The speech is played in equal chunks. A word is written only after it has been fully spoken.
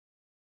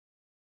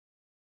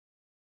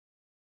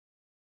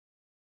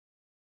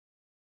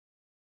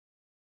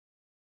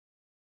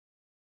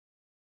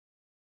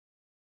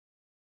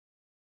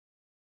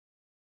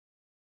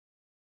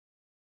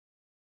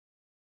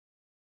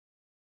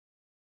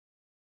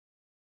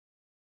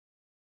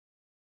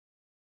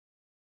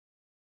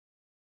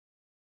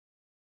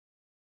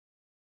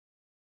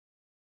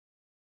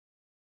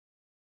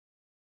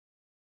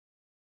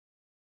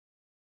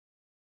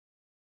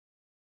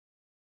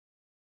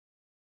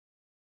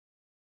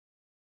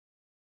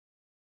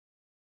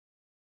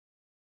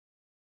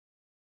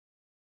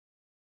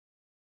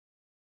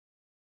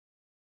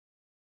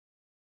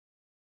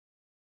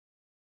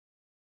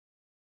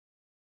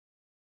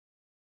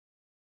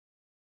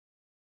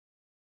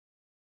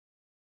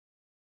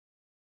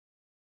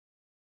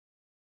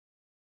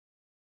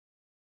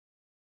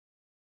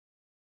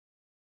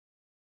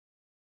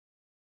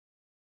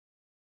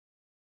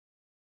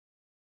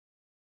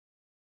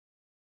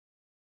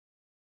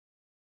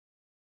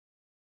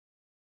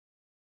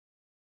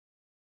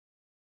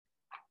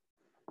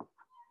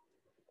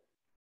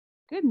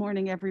Good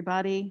morning,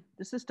 everybody.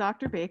 This is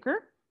Dr.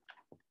 Baker,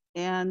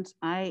 and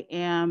I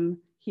am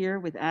here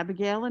with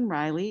Abigail and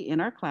Riley in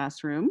our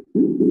classroom.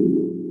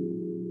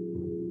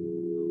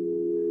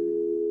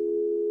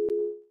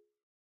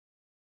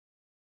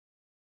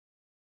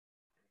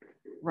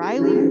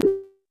 Riley.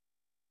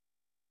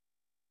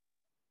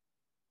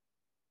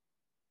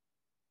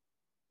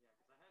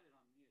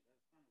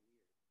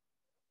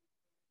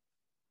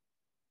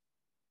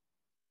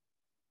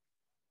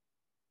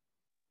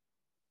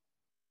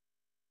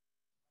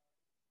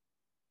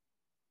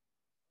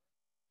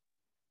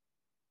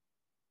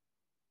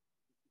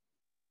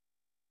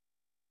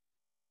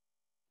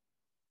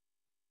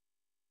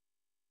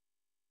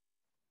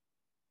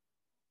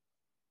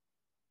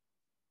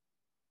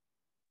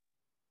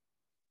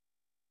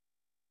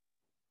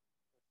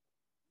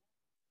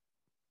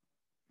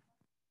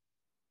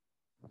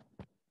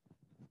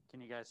 Can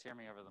you guys hear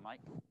me over the mic?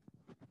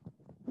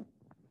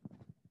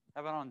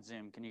 How about on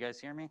Zoom? Can you guys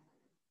hear me?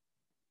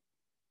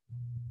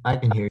 I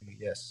can hear you,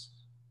 yes.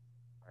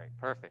 All right,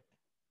 perfect.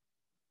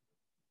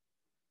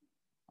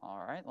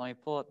 All right, let me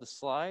pull up the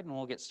slide and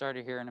we'll get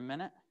started here in a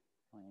minute.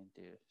 Let me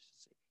do,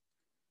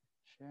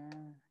 share.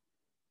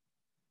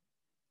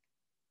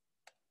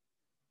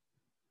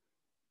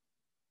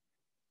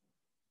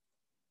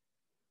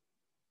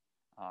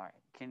 All right,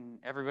 can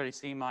everybody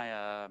see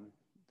my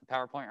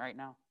PowerPoint right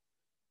now?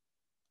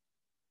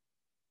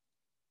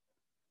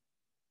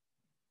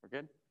 We're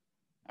good?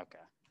 Okay.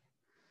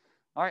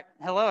 All right,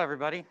 hello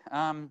everybody.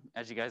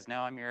 As you guys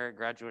know, I'm your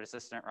graduate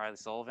assistant, Riley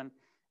Sullivan.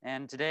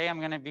 And today I'm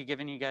gonna be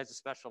giving you guys a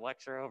special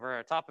lecture over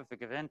a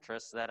topic of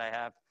interest that I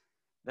have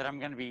that I'm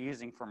gonna be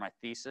using for my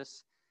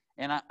thesis.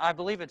 And I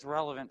believe it's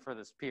relevant for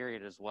this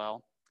period as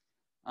well.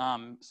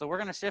 So we're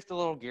gonna shift a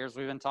little gears.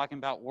 We've been talking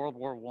about World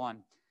War I.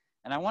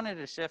 And I wanted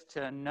to shift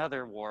to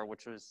another war,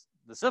 which was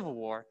the Civil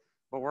War,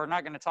 but we're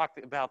not gonna talk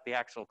about the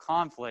actual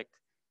conflict,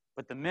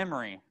 but the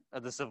memory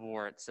of the Civil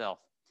War itself.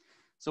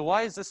 So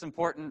why is this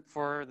important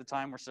for the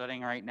time we're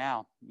studying right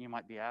now, you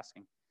might be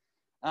asking?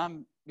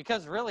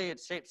 Because really it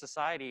shapes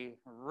society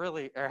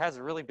or has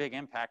a really big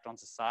impact on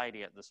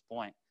society at this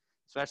point,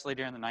 especially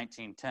during the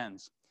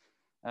 1910s.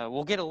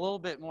 We'll get a little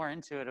bit more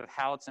into it of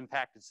how it's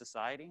impacted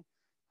society.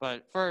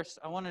 But first,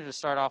 I wanted to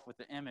start off with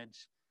the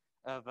image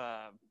of,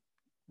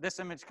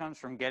 this image comes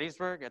from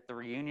Gettysburg at the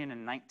reunion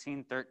in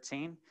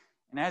 1913.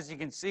 And as you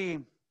can see,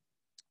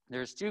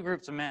 there's two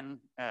groups of men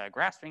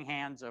grasping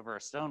hands over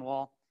a stone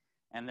wall.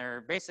 And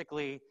they're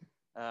basically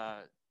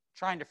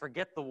trying to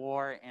forget the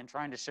war and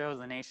trying to show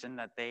the nation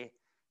that they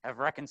have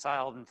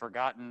reconciled and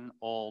forgotten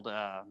old,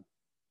 I'm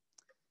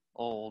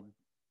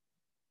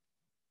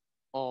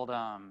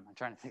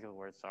trying to think of the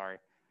word, sorry.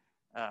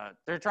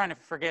 They're trying to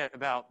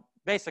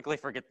basically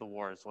forget the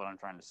war is what I'm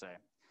trying to say.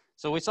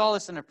 So we saw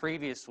this in a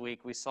previous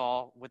week. We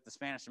saw with the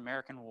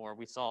Spanish-American War,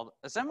 we saw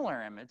a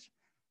similar image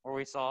where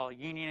we saw a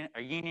Union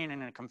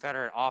and a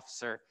Confederate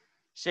officer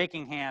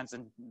shaking hands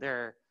in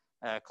their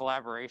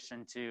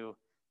collaboration to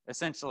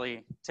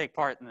essentially take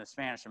part in the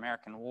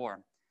Spanish-American War.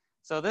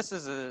 So this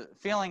is a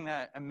feeling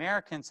that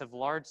Americans have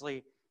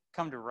largely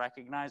come to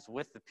recognize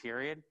with the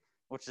period,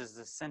 which is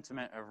the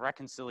sentiment of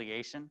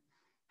reconciliation.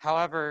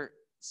 However,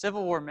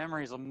 Civil War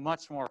memory is a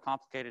much more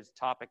complicated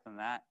topic than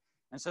that.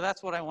 And so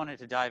that's what I wanted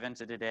to dive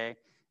into today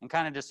and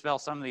kind of dispel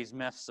some of these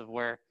myths of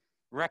where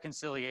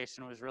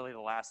reconciliation was really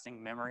the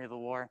lasting memory of the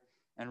war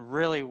and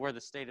really where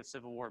the state of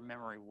Civil War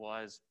memory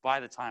was by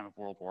the time of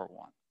World War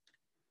I.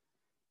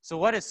 So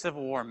what is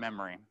Civil War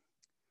memory?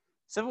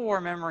 Civil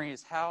War memory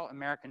is how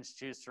Americans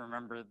choose to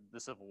remember the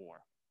Civil War.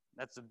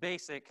 That's the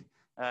basic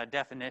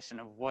definition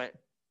of what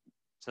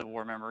Civil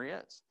War memory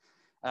is.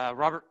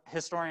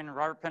 Historian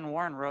Robert Penn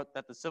Warren wrote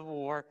that the Civil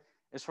War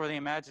is for the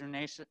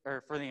imagination,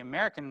 or for the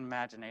American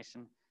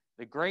imagination,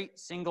 the great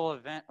single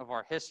event of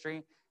our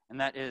history, and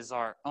that is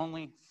our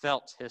only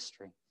felt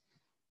history.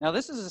 Now,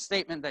 this is a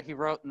statement that he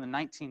wrote in the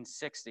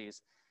 1960s,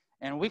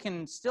 and we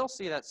can still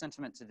see that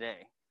sentiment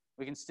today.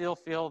 We can still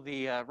feel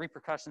the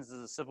repercussions of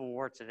the Civil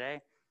War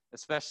today,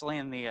 especially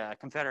in the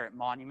Confederate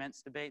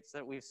monuments debates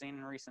that we've seen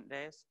in recent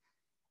days.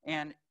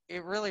 And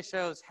it really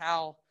shows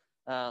how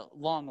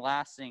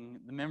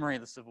long-lasting the memory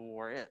of the Civil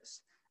War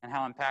is and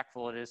how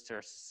impactful it is to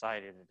our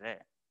society today.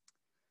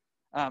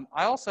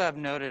 I also have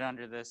noted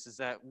under this is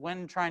that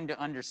when trying to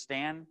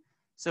understand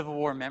Civil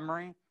War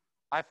memory,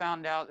 I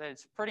found out that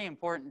it's pretty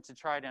important to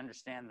try to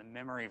understand the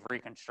memory of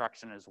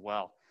Reconstruction as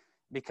well,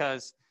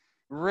 because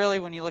really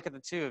when you look at the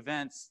two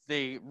events,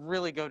 they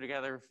really go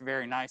together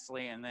very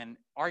nicely, and then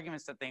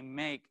arguments that they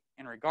make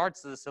in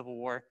regards to the Civil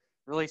War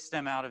really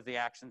stem out of the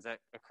actions that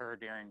occur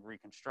during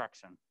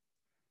Reconstruction.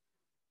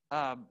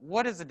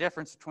 What is the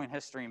difference between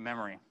history and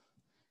memory?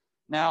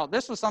 Now,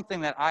 this was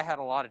something that I had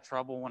a lot of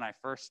trouble when I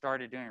first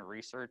started doing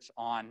research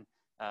on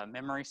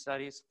memory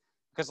studies,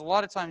 because a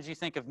lot of times you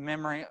think of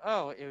memory,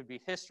 oh, it would be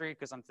history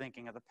because I'm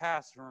thinking of the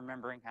past and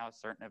remembering how a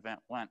certain event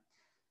went.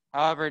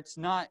 However, it's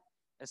not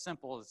as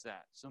simple as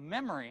that. So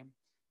memory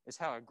is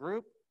how a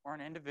group or an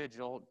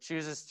individual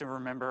chooses to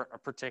remember a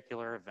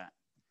particular event.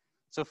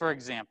 So for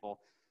example,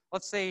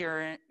 let's say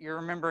you're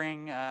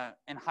remembering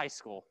in high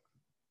school,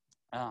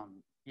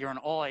 you're an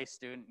all-A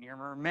student, and you're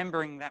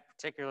remembering that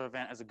particular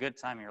event as a good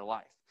time in your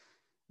life.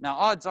 Now,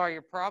 odds are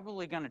you're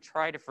probably going to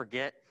try to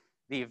forget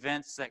the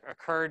events that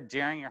occurred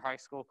during your high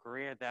school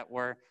career that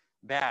were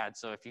bad.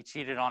 So if you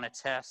cheated on a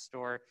test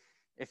or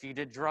if you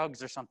did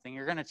drugs or something,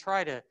 you're going to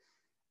try to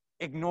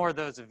ignore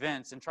those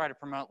events and try to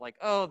promote like,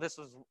 oh, this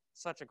was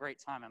such a great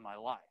time in my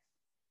life.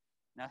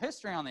 Now,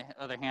 history, on the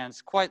other hand,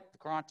 is quite the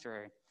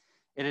contrary.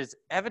 It is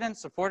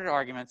evidence-supported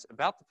arguments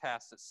about the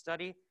past that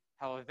study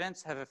how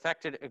events have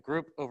affected a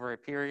group over a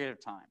period of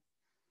time.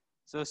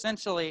 So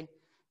essentially,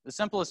 the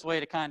simplest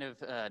way to kind of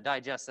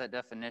digest that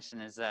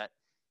definition is that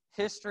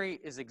history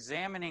is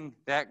examining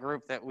that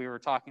group that we were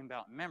talking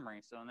about in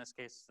memory, so in this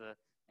case, the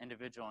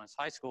individual in his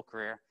high school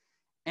career,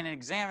 and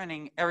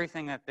examining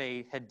everything that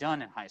they had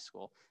done in high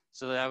school.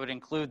 So that would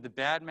include the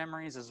bad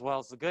memories as well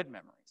as the good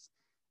memories.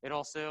 It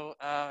also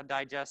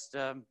digests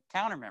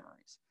counter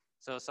memories,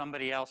 so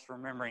somebody else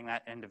remembering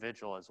that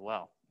individual as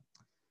well.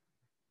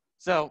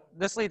 So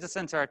this leads us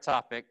into our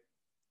topic,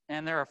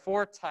 and there are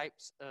 4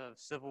 types of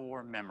Civil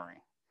War memory.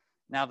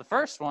 Now, the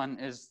first one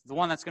is the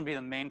one that's going to be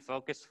the main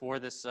focus for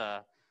this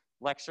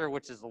lecture,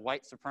 which is the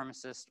white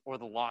supremacist or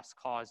the lost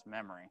cause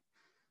memory.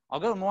 I'll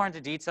go more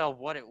into detail of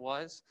what it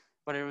was,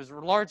 but it was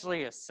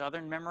largely a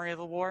Southern memory of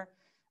the war.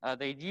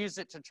 They'd use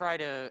it to try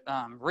to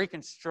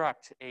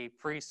reconstruct a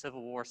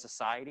pre-Civil War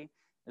society,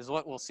 is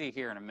what we'll see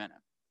here in a minute.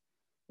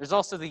 There's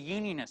also the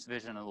Unionist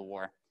vision of the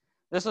war.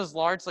 This was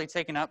largely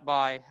taken up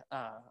by,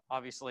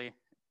 obviously,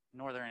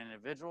 Northern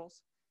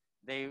individuals.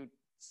 They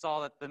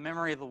saw that the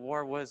memory of the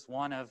war was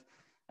one of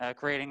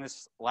creating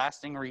this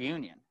lasting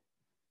reunion.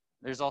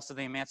 There's also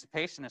the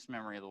emancipationist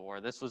memory of the war.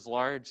 This was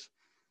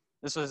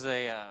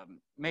a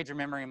major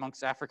memory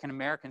amongst African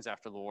Americans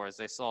after the war, as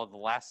they saw the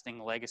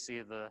lasting legacy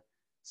of the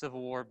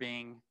Civil War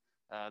being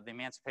the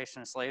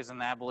emancipation of slaves and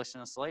the abolition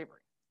of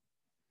slavery.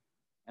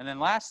 And then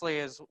lastly,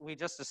 as we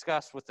just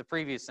discussed with the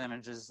previous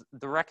images,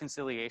 the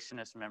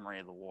reconciliationist memory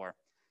of the war.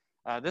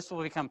 This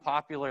will become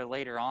popular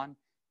later on,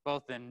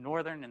 both in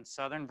Northern and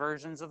Southern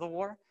versions of the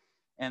war.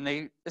 And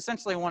they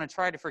essentially want to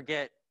try to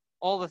forget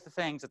all of the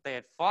things that they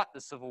had fought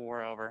the Civil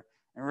War over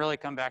and really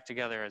come back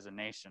together as a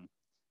nation.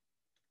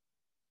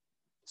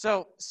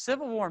 So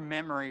Civil War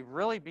memory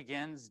really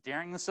begins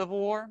during the Civil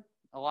War.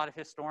 A lot of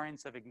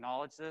historians have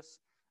acknowledged this.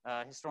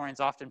 Historians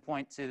often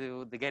point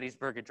to the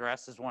Gettysburg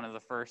Address as one of the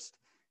first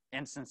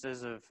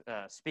instances of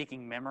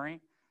speaking memory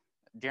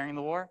during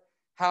the war.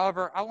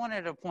 However, I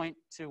wanted to point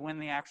to when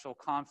the actual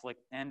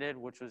conflict ended,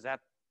 which was at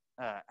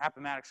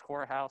Appomattox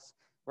Courthouse,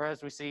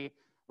 whereas we see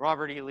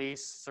Robert E. Lee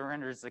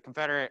surrenders the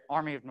Confederate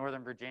Army of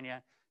Northern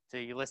Virginia to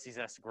Ulysses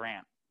S.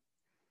 Grant.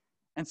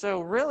 And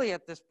so really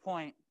at this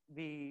point,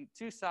 the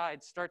two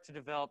sides start to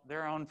develop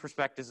their own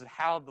perspectives of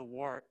how the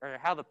war, or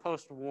how the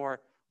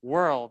post-war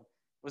world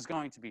was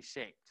going to be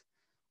shaped.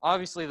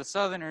 Obviously, the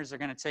Southerners are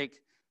going to take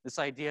this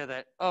idea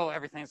that, oh,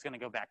 everything's going to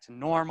go back to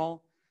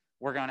normal.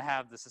 We're going to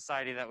have the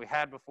society that we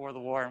had before the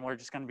war, and we're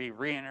just going to be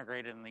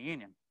reintegrated in the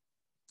Union.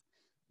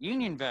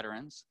 Union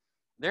veterans,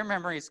 their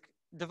memory is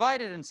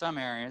divided in some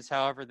areas.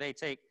 However, they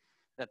take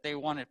that they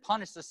want to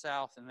punish the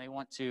South, and they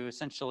want to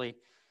essentially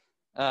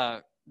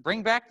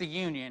bring back the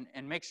Union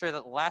and make sure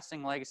that the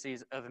lasting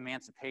legacies of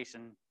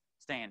emancipation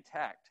stay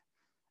intact.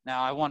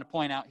 Now, I want to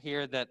point out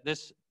here that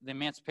the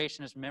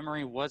emancipationist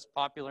memory was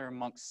popular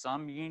amongst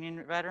some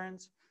Union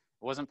veterans.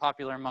 It wasn't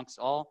popular amongst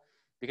all,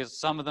 because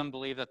some of them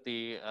believe that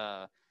the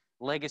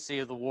legacy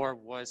of the war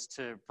was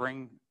to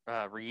bring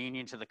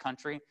reunion to the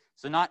country.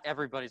 So not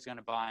everybody's going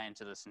to buy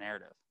into this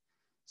narrative.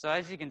 So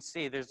as you can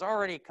see, there's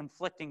already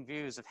conflicting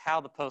views of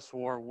how the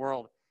post-war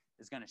world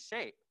is going to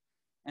shape.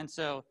 And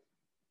so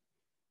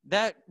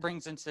that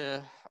brings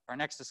into our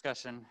next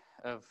discussion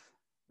of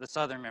the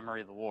Southern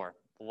memory of the war,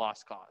 the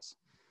lost cause.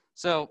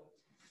 So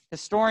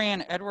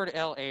historian Edward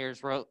L.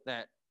 Ayers wrote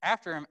that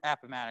after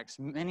Appomattox,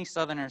 many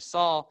Southerners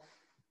saw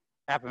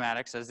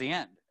Appomattox as the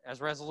end,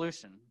 as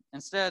resolution.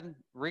 Instead,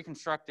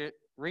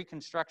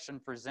 Reconstruction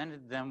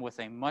presented them with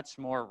a much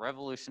more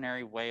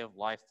revolutionary way of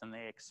life than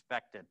they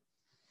expected.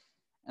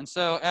 And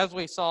so, as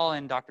we saw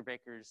in Dr.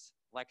 Baker's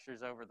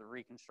lectures over the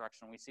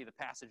Reconstruction, we see the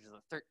passage of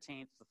the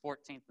 13th, the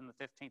 14th, and the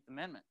 15th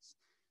Amendments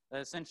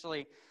that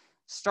essentially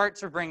start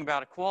to bring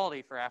about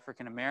equality for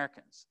African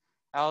Americans.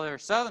 However,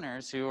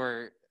 Southerners who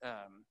were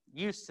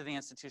used to the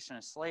institution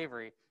of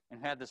slavery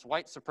and had this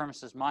white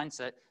supremacist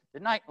mindset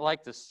did not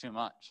like this too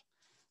much.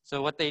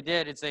 So what they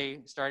did is they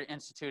started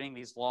instituting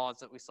these laws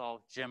that we saw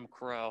with Jim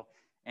Crow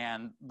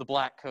and the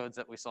black codes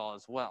that we saw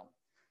as well.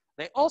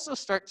 They also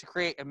start to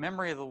create a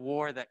memory of the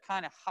war that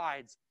kind of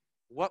hides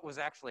what was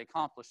actually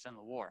accomplished in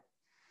the war.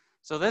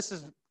 So this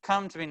has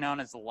come to be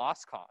known as the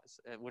lost cause,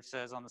 which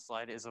says on the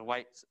slide is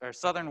a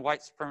Southern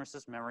white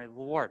supremacist memory of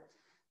the war.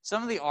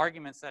 Some of the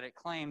arguments that it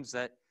claims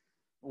that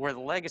were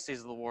the legacies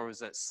of the war was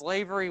that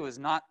slavery was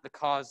not the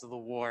cause of the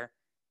war,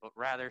 but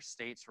rather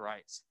states'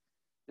 rights.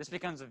 This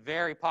becomes a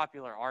very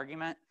popular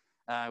argument.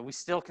 We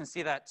still can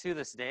see that to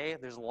this day.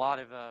 There's a lot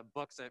of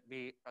books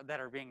that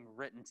are being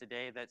written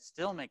today that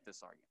still make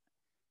this argument.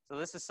 So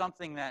this is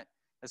something that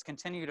has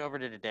continued over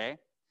to today.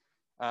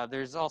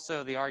 There's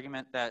also the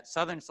argument that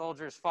Southern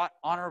soldiers fought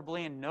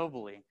honorably and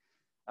nobly.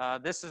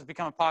 This has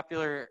become a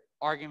popular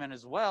argument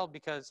as well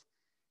because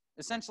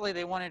essentially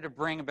they wanted to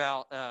bring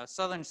about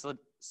Southern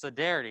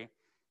solidarity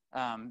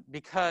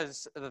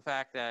because of the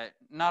fact that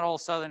not all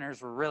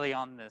Southerners were really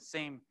on the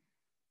same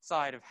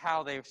side of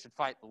how they should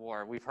fight the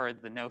war. We've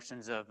heard the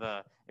notions of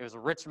it was a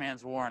rich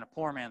man's war and a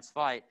poor man's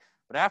fight.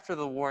 But after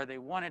the war, they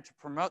wanted to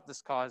promote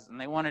this cause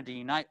and they wanted to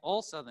unite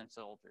all Southern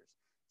soldiers.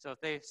 So if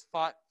they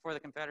fought for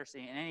the Confederacy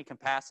in any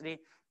capacity,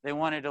 they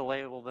wanted to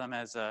label them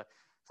as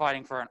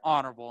fighting for an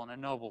honorable and a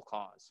noble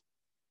cause.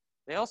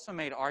 They also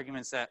made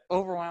arguments that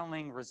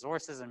overwhelming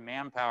resources and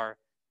manpower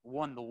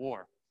won the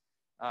war.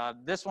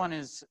 This one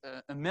is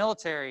a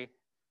military,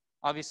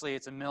 obviously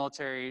it's a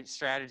military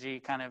strategy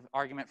kind of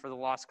argument for the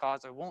lost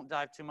cause. I won't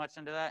dive too much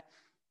into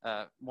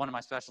that. One of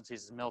my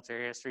specialties is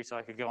military history, so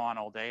I could go on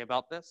all day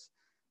about this,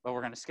 but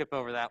we're going to skip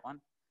over that one.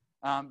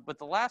 But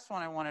the last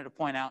one I wanted to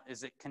point out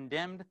is it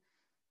condemned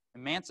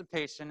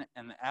emancipation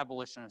and the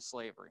abolition of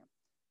slavery.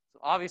 So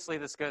obviously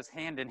this goes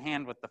hand in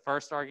hand with the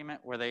first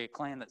argument where they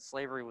claimed that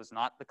slavery was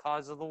not the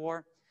cause of the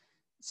war.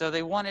 So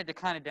they wanted to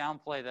kind of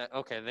downplay that,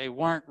 okay, they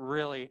weren't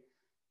really,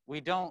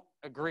 we don't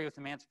agree with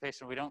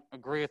emancipation, we don't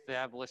agree with the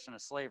abolition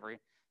of slavery,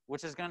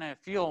 which is going to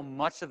fuel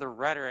much of the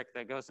rhetoric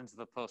that goes into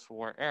the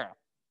post-war era.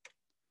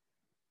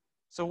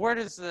 So where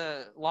does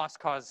the lost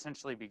cause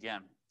essentially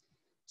begin?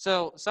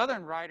 So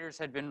Southern writers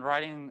had been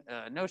writing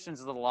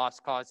notions of the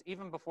lost cause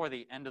even before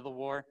the end of the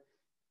war,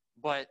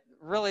 but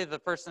really the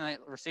person that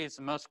receives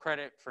the most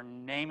credit for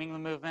naming the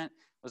movement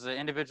was an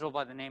individual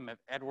by the name of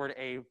Edward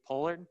A.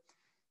 Pollard.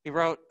 He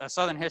wrote a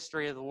Southern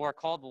history of the war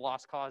called The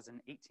Lost Cause in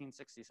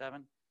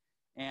 1867,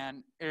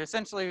 and it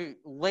essentially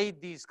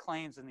laid these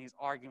claims and these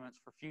arguments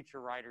for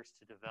future writers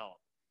to develop.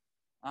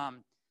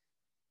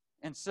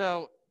 And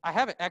so I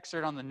have an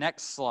excerpt on the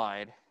next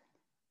slide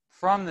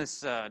from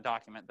this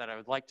document that I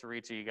would like to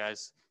read to you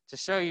guys to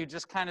show you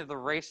just kind of the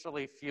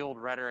racially fueled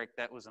rhetoric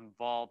that was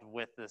involved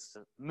with this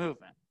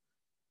movement.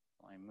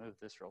 Let me move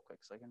this real quick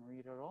so I can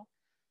read it all.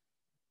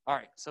 All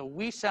right, so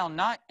we shall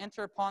not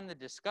enter upon the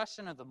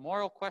discussion of the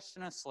moral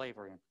question of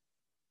slavery,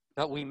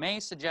 but we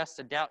may suggest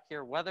a doubt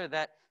here whether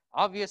that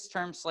obvious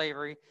term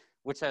slavery,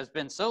 which has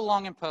been so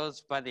long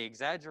imposed by the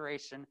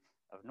exaggeration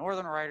of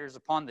Northern writers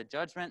upon the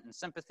judgment and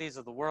sympathies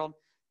of the world,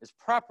 is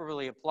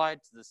properly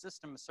applied to the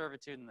system of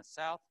servitude in the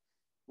South,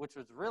 which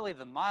was really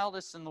the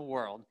mildest in the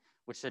world,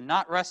 which did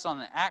not rest on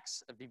the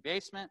acts of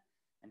debasement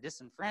and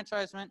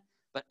disenfranchisement,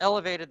 but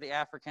elevated the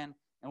African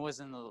and was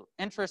in the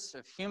interests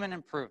of human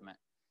improvement,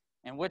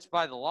 and which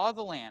by the law of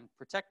the land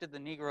protected the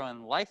Negro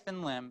in life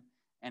and limb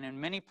and in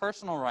many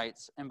personal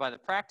rights, and by the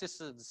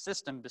practice of the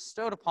system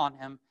bestowed upon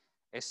him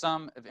a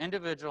sum of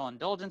individual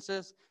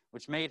indulgences,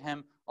 which made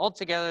him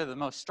altogether the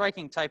most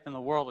striking type in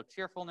the world of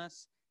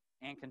cheerfulness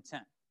and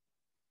content.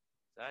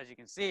 So as you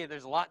can see,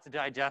 there's a lot to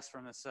digest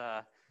from this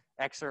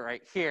excerpt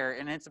right here,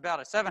 and it's about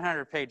a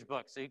 700-page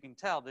book, so you can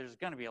tell there's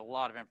going to be a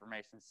lot of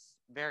information. It's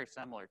very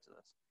similar to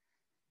this.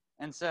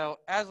 And so,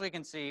 as we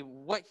can see,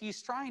 what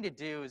he's trying to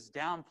do is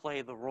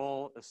downplay the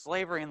role of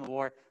slavery in the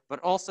war, but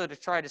also to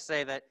try to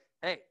say that,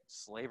 hey,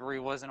 slavery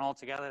wasn't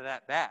altogether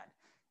that bad.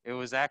 It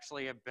was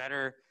actually a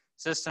better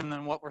system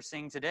than what we're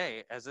seeing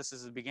today, as this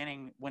is the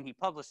beginning, when he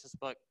published this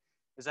book,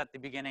 is at the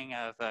beginning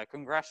of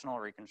congressional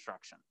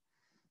Reconstruction.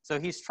 So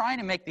he's trying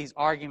to make these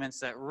arguments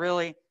that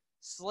really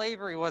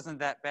slavery wasn't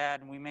that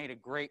bad, and we made a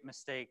great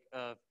mistake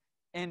of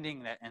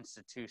ending that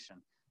institution,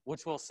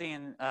 which we'll see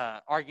in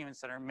arguments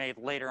that are made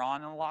later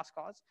on in the Lost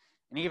Cause,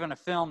 and even a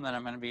film that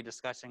I'm going to be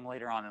discussing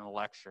later on in the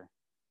lecture.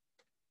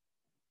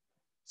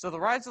 So the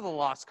rise of the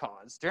Lost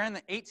Cause during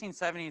the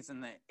 1870s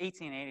and the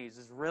 1880s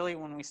is really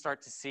when we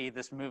start to see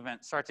this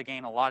movement start to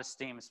gain a lot of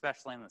steam,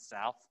 especially in the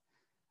South.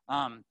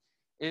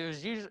 It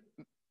was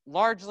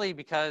largely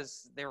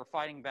because they were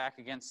fighting back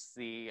against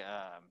the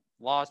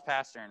laws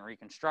passed during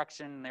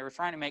Reconstruction. They were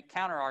trying to make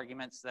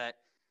counter-arguments that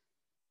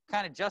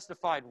kind of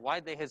justified why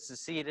they had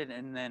seceded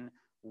and then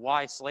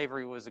why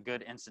slavery was a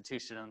good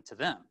institution to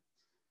them.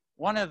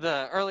 One of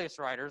the earliest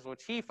writers,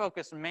 which he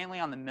focused mainly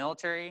on the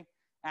military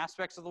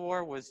aspects of the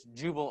war, was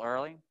Jubal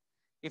Early.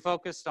 He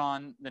focused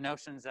on the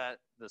notions that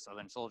the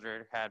Southern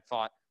soldier had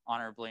fought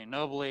honorably and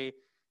nobly,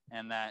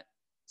 and that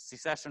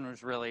secession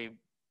was really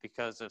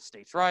because of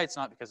states' rights,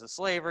 not because of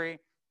slavery,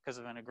 because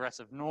of an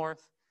aggressive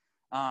North.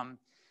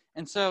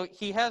 And so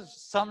he has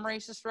some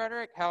racist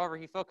rhetoric. However,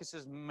 he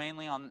focuses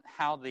mainly on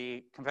how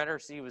the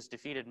Confederacy was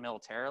defeated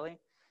militarily,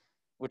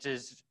 which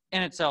is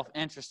in itself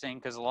interesting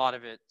because a lot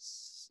of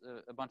it's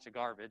a bunch of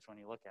garbage when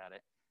you look at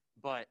it.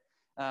 But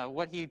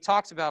what he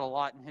talks about a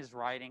lot in his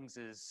writings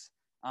is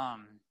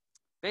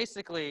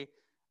basically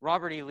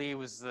Robert E. Lee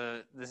was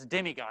this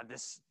demigod,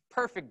 this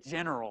perfect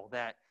general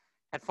that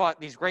had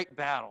fought these great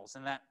battles,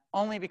 and that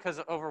only because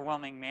of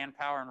overwhelming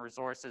manpower and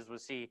resources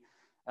was he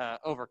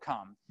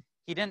overcome.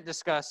 He didn't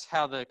discuss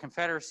how the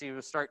Confederacy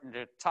was starting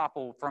to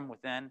topple from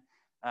within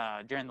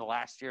during the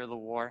last year of the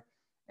war,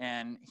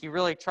 and he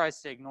really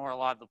tries to ignore a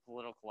lot of the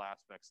political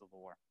aspects of the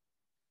war.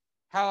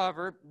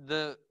 However,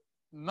 the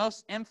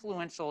most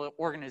influential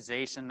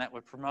organization that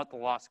would promote the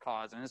lost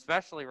cause, and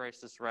especially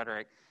racist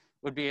rhetoric,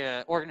 would be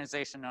an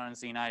organization known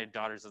as the United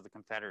Daughters of the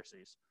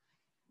Confederacies.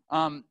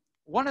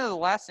 One of the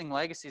lasting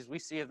legacies we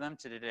see of them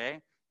to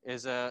today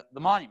is the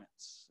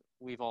monuments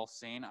we've all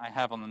seen. I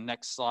have on the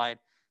next slide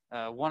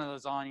one of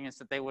those monuments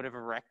that they would have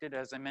erected.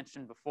 As I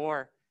mentioned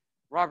before,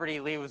 Robert E.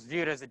 Lee was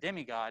viewed as a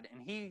demigod,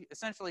 and he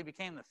essentially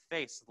became the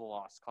face of the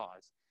lost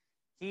cause.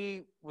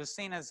 He was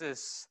seen as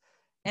this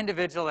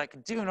individual that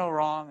could do no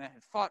wrong, that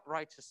had fought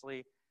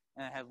righteously,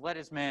 and had led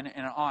his men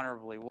in an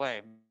honorably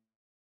way.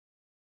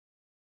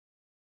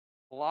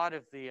 A lot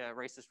of the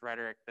racist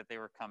rhetoric that they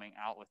were coming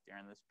out with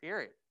during this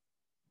period.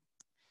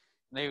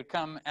 They would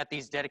come at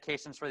these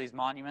dedications for these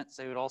monuments.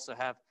 They would also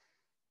have,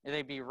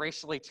 they'd be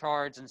racially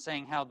charged and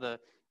saying how the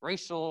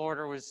racial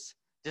order was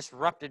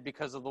disrupted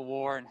because of the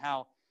war and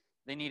how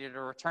they needed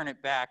to return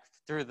it back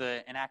through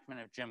the enactment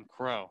of Jim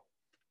Crow.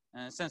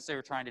 And in a sense, they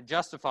were trying to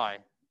justify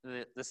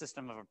the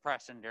system of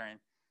oppression during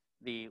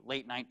the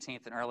late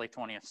 19th and early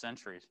 20th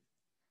centuries.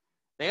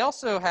 They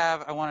also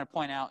have, I want to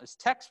point out, is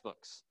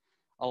textbooks.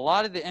 A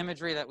lot of the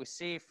imagery that we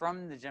see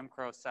from the Jim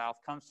Crow South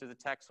comes through the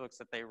textbooks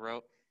that they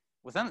wrote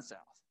within the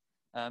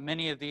South.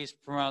 Many of these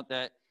promote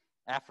that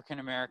African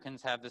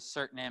Americans have this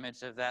certain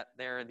image of that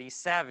they're these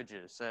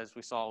savages, as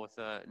we saw with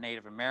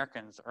Native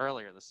Americans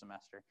earlier this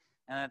semester,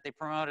 and that they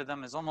promoted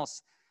them as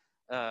almost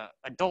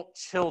adult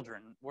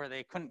children where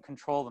they couldn't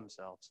control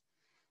themselves.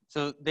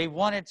 So they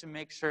wanted to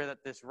make sure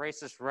that this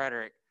racist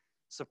rhetoric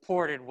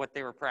supported what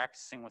they were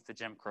practicing with the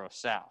Jim Crow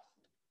South.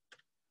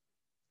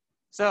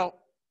 So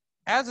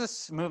as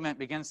this movement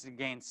begins to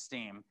gain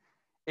steam,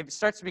 it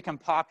starts to become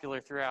popular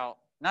throughout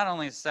not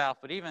only the South,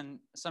 but even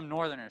some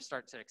Northerners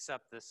start to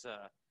accept this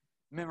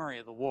memory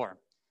of the war.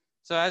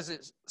 So as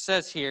it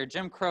says here,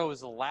 Jim Crow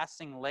is a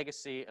lasting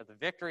legacy of the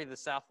victory the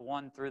South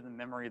won through the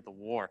memory of the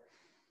war.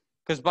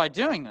 Because by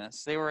doing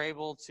this, they were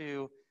able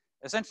to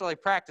essentially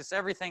practice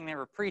everything they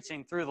were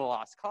preaching through the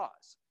lost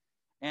cause.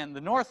 And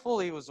the North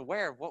fully was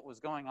aware of what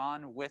was going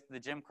on with the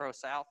Jim Crow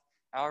South.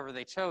 However,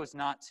 they chose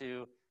not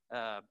to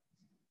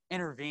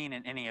intervene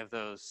in any of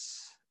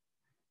those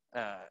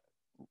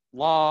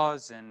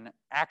laws and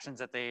actions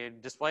that they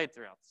had displayed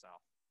throughout the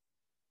South.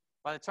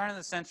 By the turn of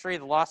the century,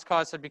 the lost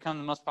cause had become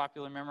the most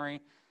popular memory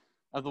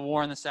of the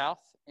war in the South.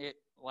 It,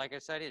 like I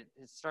said, it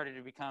started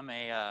to become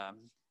a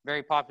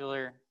very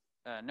popular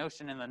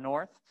notion in the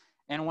North.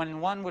 And when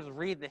one would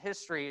read the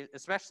history,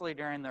 especially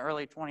during the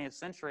early 20th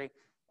century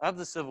of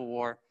the Civil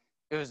War,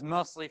 it was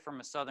mostly from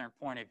a Southern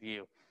point of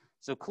view.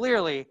 So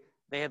clearly,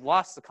 they had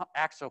lost the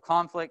actual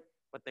conflict,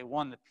 but they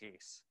won the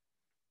peace.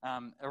 A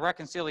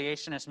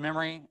reconciliationist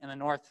memory in the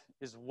North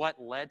is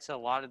what led to a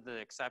lot of the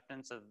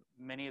acceptance of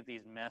many of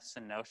these myths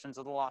and notions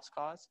of the lost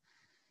cause.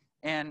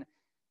 And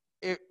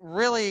it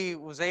really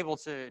was able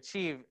to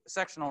achieve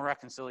sectional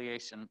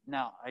reconciliation.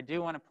 Now, I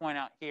do want to point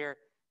out here,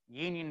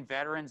 Union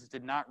veterans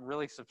did not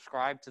really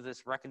subscribe to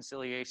this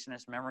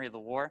reconciliationist memory of the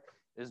war.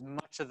 It was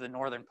much of the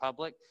Northern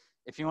public.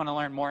 If you want to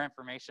learn more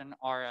information,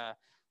 our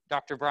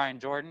Dr. Brian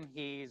Jordan,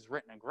 he's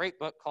written a great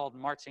book called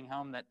Marching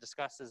Home that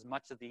discusses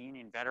much of the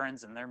Union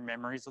veterans and their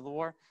memories of the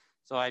war.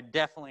 So I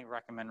definitely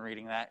recommend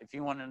reading that if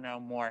you want to know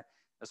more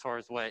as far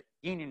as what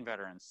Union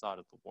veterans thought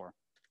of the war.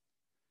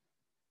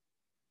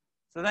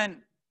 So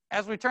then,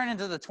 as we turn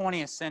into the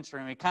 20th century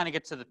and we kind of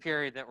get to the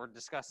period that we're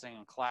discussing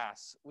in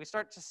class, we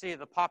start to see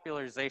the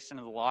popularization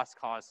of the lost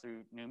cause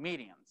through new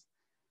mediums.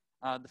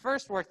 The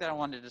first work that I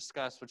wanted to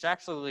discuss, which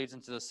actually leads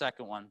into the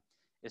second one,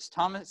 is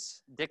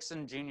Thomas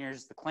Dixon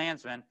Jr.'s The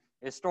Klansman,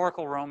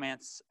 Historical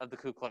Romance of the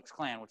Ku Klux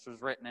Klan, which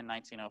was written in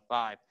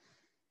 1905.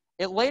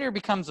 It later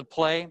becomes a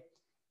play,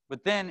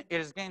 but then it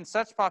has gained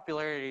such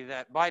popularity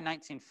that by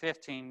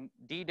 1915,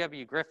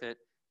 D.W. Griffith,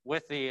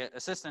 with the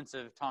assistance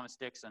of Thomas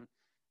Dixon,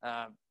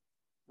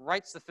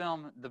 writes the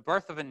film The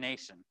Birth of a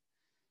Nation.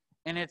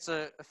 And it's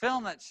a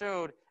film that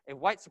showed a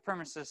white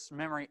supremacist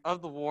memory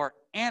of the war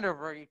and of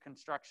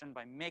Reconstruction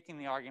by making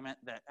the argument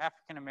that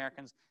African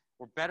Americans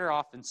were better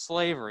off in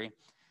slavery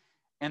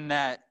and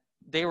that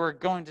they were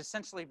going to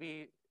essentially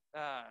be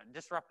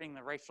disrupting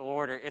the racial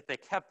order if they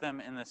kept them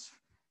in this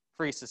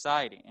free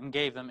society and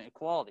gave them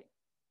equality.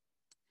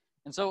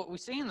 And so what we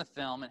see in the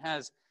film, it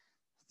has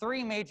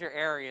three major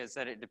areas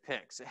that it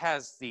depicts. It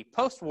has the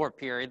post-war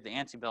period, the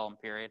antebellum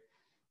period,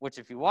 which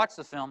if you watch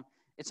the film,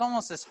 it's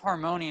almost this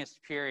harmonious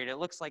period. It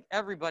looks like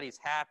everybody's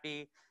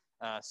happy,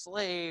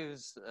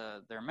 slaves,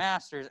 their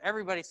masters,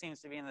 everybody seems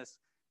to be in this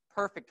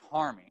perfect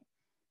harmony.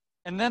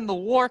 And then the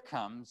war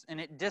comes,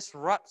 and it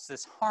disrupts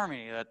this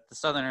harmony that the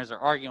Southerners are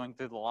arguing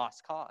through the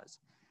lost cause.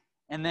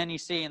 And then you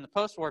see in the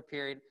post-war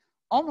period,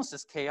 almost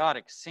this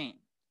chaotic scene.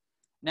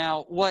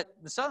 Now, what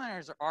the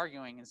Southerners are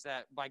arguing is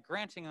that by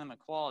granting them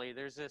equality,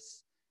 there's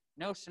this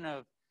notion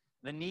of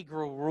the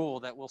Negro rule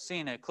that we'll see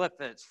in a clip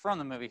that's from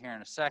the movie here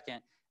in a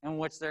second, in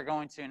which they're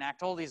going to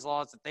enact all these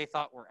laws that they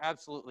thought were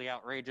absolutely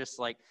outrageous,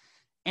 like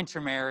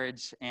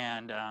intermarriage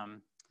and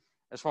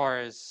as far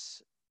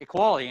as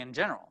equality in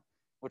general,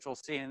 which we'll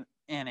see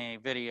in a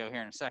video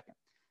here in a second.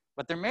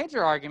 But their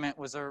major argument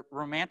was a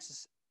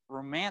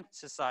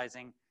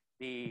romanticizing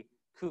the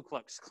Ku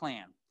Klux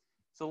Klan.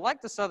 So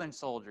like the Southern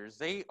soldiers,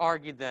 they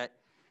argued that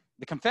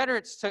the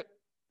Confederates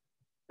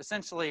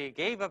essentially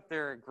gave up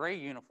their gray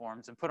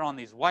uniforms and put on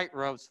these white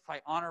robes to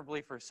fight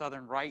honorably for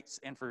Southern rights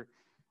and for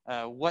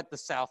what the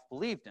South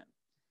believed in.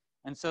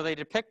 And so they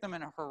depict them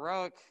in a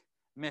heroic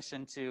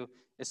mission to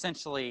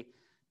essentially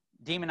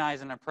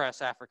demonize and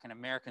oppress African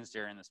Americans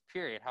during this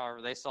period.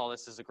 However, they saw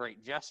this as a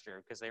great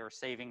gesture because they were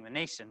saving the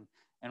nation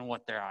and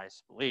what their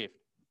eyes believed.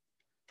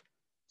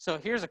 So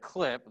here's a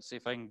clip. Let's see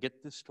if I can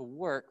get this to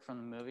work from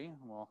the movie.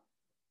 We'll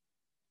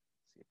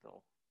see if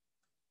they'll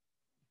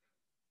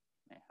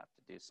may have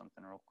to do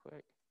something real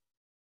quick.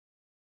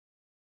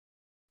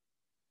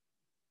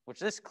 Which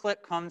this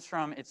clip comes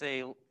from,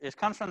 it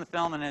comes from the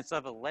film, and it's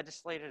of a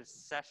legislative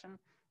session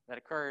that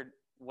occurred,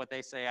 what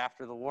they say,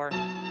 after the war.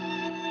 Can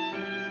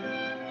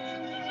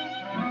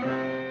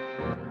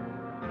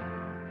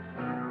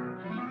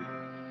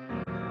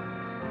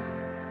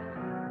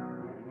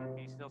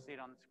you still see it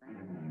on the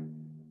screen?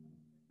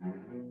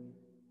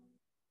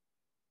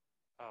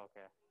 Oh,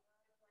 okay.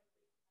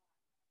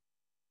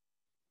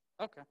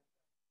 Okay.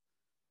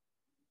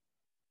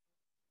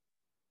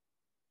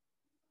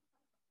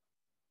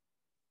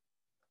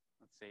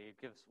 Let's see,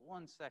 give us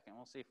 1 second.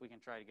 We'll see if we can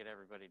try to get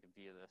everybody to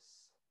view this.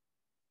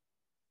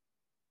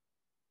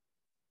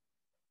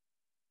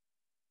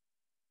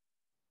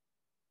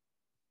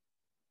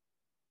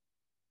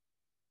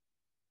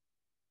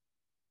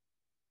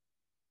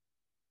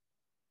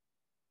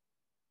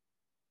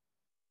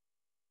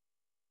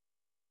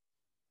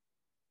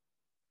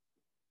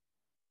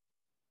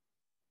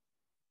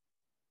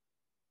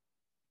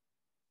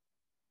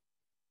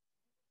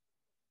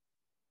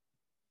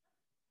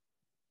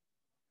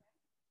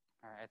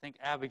 All right, I think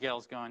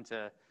Abigail's going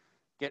to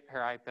get her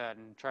iPad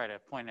and try to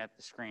point at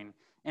the screen.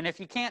 And if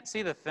you can't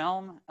see the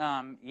film,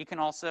 you can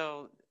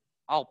also,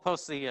 I'll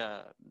post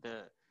the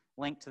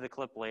link to the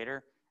clip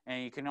later,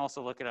 and you can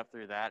also look it up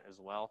through that as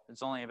well.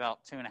 It's only about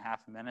 2.5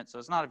 minutes, so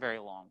it's not a very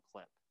long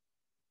clip.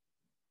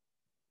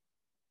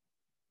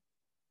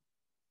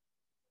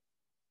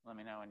 Let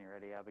me know when you're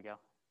ready, Abigail.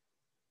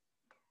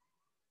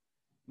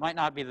 Might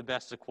not be the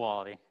best of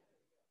quality.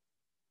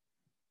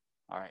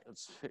 All right,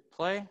 let's hit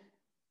play.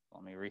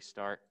 Let me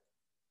restart.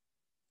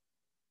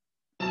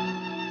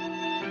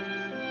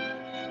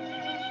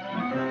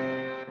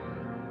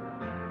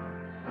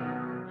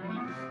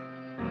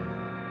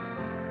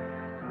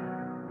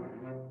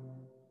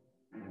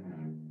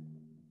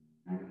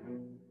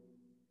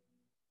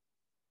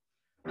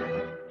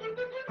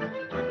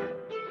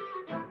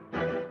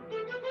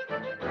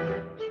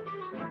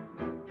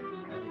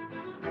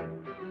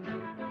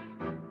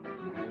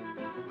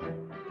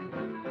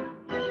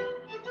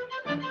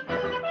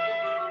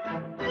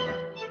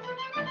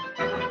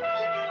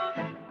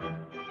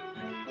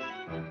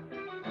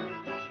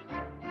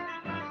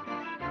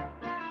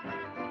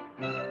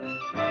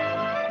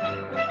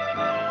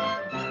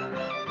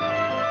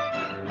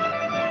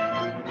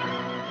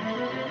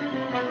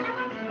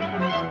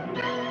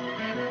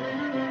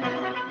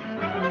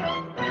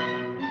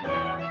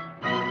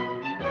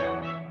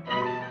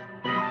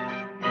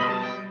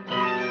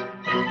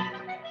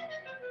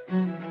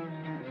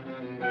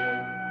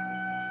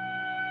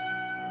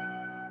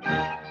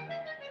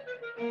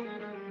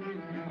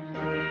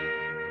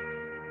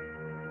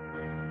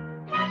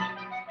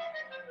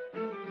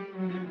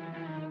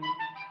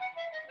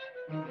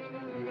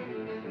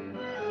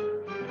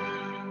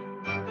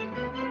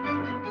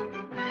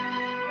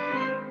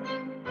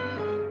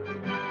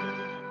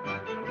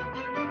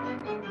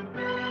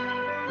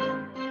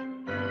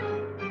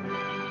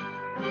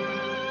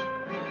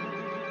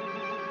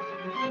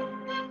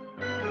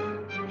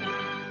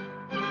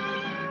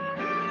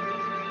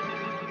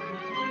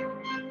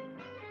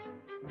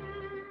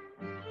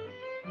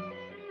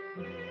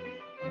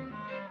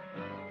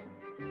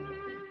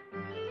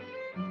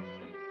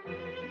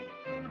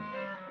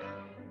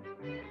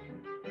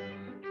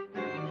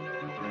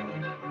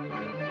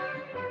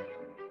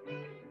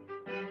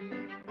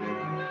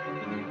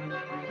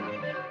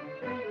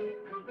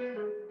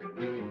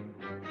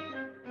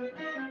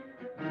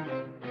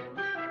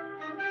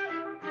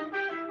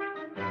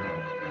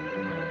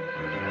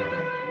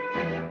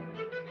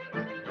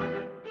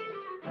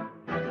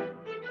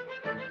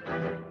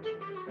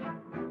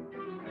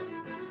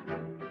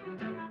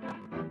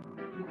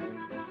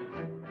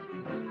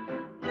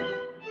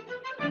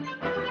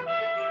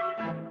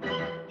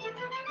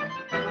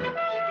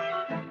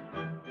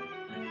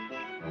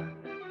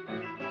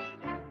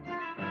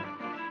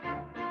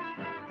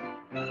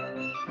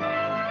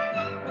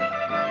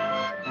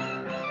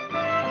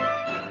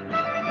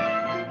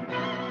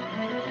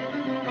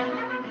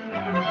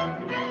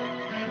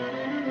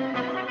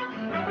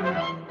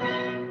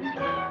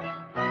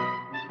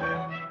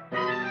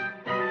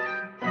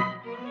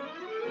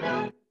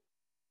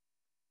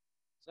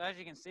 So as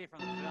you can see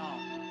from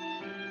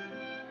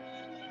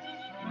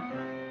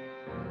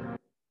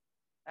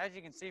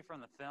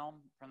the film,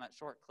 from that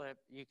short clip,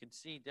 you can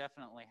see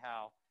definitely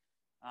how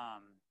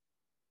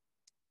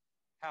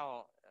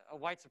a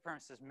white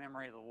supremacist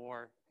memory of the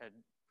war had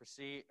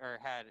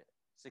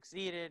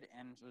succeeded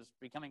and was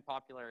becoming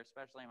popular,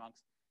 especially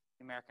amongst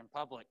the American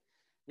public.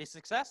 The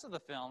success of the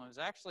film has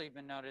actually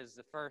been noted as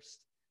the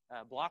first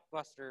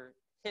blockbuster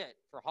hit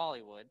for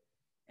Hollywood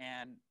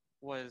and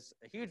was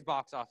a huge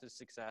box office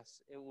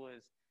success. It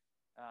was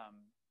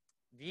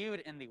viewed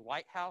in the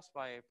White House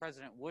by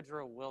President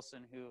Woodrow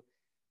Wilson, who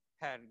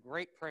had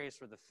great praise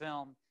for the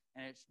film,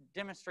 and it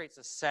demonstrates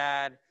a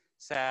sad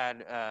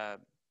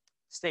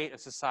state of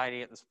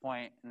society at this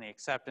point in the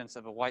acceptance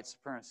of a white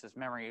supremacist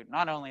memory,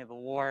 not only of the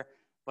war,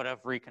 but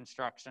of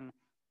Reconstruction,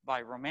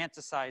 by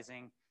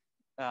romanticizing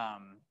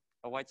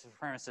a white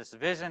supremacist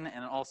vision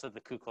and also the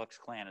Ku Klux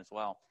Klan as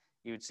well.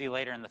 You would see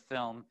later in the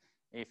film,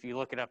 if you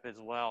look it up as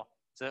well,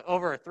 it's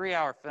over a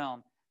 3-hour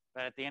film,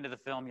 but at the end of the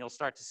film, you'll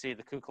start to see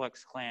the Ku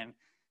Klux Klan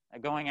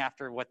going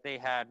after what they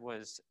had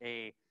was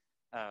a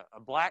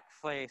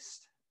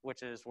black-faced,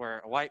 which is where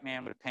a white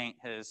man would paint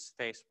his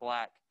face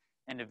black,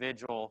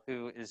 individual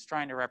who is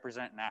trying to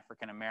represent an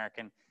African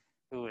American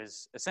who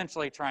is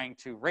essentially trying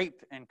to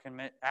rape and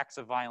commit acts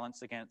of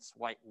violence against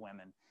white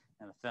women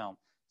in the film.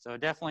 So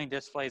it definitely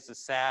displays the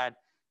sad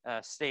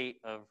state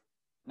of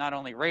not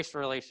only race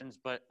relations,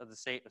 but of the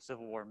state of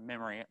Civil War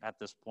memory at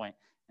this point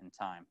in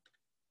time.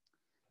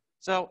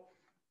 So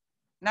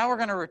now we're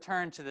going to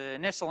return to the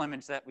initial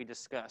image that we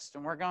discussed,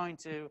 and we're going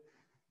to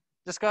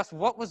discuss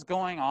what was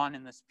going on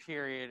in this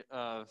period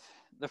of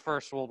the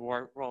First World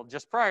War, well,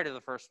 just prior to the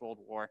First World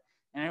War,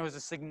 and it was a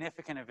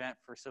significant event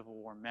for Civil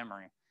War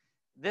memory.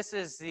 This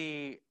is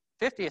the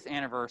 50th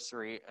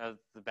anniversary of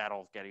the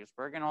Battle of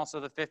Gettysburg and also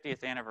the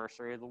 50th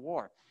anniversary of the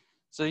war.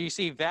 So you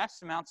see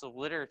vast amounts of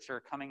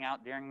literature coming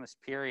out during this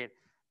period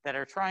that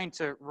are trying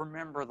to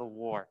remember the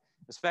war,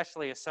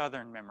 especially a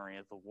Southern memory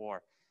of the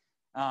war.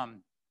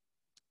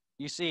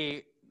 You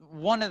see,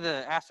 one of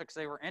the aspects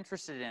they were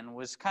interested in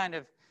was kind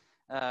of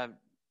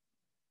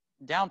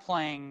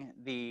downplaying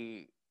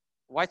the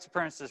white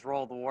supremacist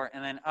role of the war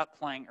and then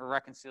upplaying a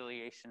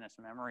reconciliationist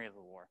memory of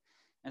the war.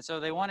 And so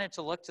they wanted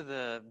to look to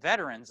the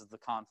veterans of the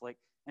conflict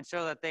and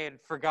show that they had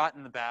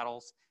forgotten the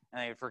battles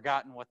and they had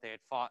forgotten what they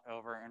had fought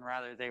over, and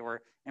rather they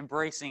were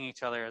embracing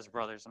each other as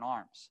brothers in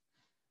arms.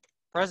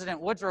 President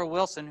Woodrow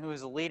Wilson, who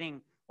was a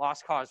leading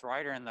lost cause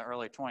writer in the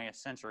early 20th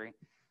century,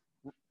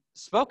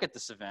 spoke at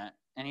this event,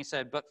 and he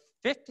said, "But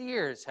 50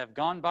 years have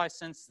gone by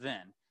since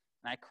then,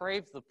 and I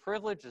crave the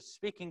privilege of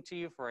speaking to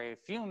you for a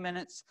few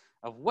minutes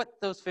of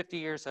what those 50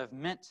 years have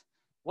meant.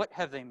 What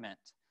have they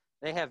meant?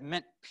 They have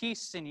meant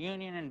peace and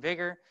union and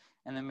vigor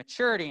and the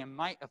maturity and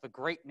might of a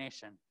great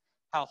nation.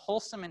 How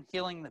wholesome and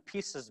healing the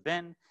peace has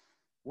been.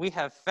 We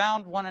have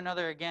found one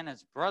another again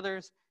as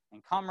brothers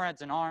and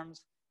comrades in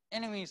arms,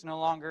 enemies no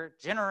longer,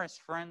 generous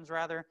friends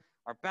rather,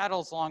 our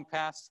battles long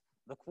past,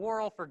 the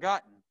quarrel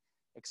forgotten,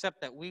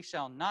 except that we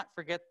shall not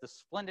forget the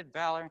splendid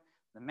valor,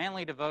 the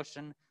manly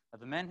devotion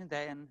of the men who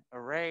then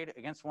arrayed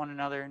against one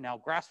another, now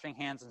grasping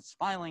hands and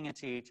smiling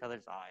into each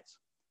other's eyes."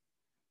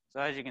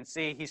 So as you can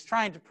see, he's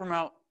trying to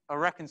promote a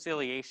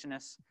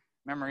reconciliationist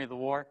memory of the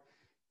war,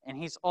 and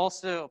he's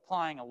also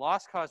applying a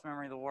lost cause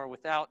memory of the war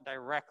without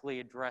directly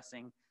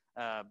addressing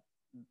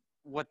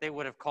what they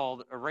would have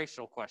called a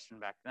racial question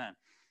back then.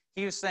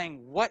 He was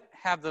saying, what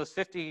have those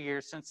 50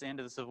 years since the end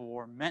of the Civil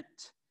War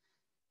meant?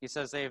 He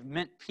says they have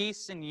meant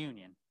peace and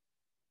union.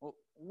 Well,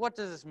 what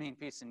does this mean,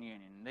 peace and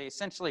union? They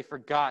essentially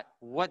forgot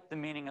what the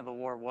meaning of the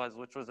war was,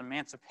 which was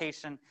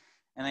emancipation,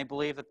 and they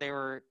believed that they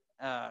were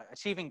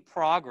achieving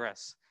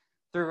progress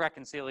through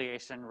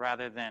reconciliation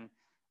rather than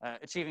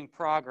achieving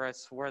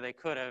progress where they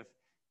could have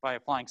by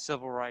applying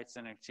civil rights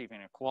and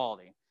achieving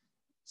equality.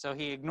 So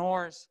he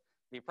ignores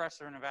the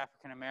oppression of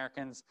African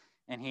Americans,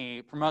 and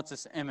he promotes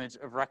this image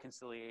of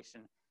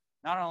reconciliation,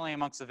 not only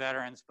amongst the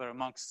veterans, but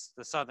amongst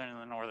the Southern and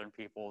the Northern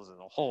peoples as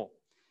a whole.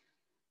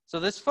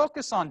 So this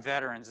focus on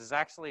veterans is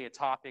actually a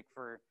topic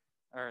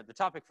the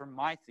topic for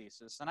my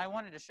thesis, and I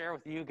wanted to share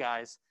with you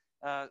guys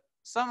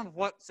some of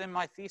what's in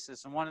my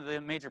thesis and one of the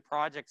major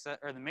projects,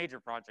 or the major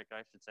project,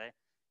 I should say,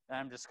 that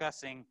I'm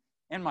discussing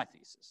in my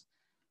thesis.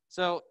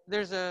 So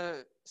there's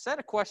a set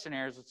of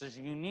questionnaires which is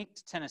unique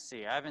to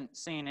Tennessee. I haven't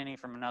seen any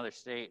from another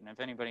state, and if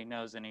anybody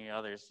knows any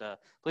others,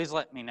 please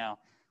let me know.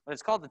 But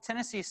it's called the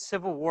Tennessee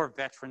Civil War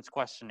Veterans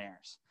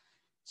Questionnaires.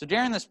 So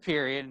during this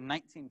period, in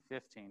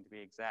 1915 to be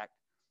exact,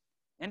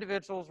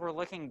 individuals were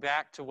looking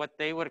back to what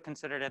they would have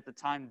considered at the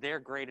time their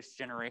greatest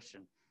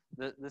generation,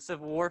 the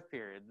Civil War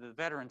period, the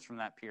veterans from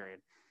that period.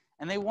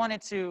 And they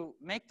wanted to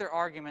make their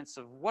arguments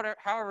of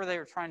however they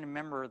were trying to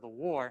remember the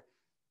war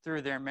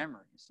through their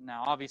memories.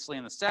 Now, obviously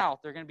in the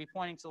South, they're going to be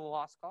pointing to the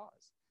lost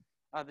cause.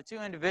 The two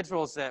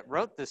individuals that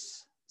wrote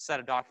this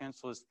set of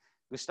documents was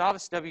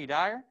Gustavus W.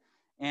 Dyer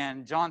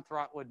and John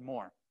Throckwood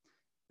Moore.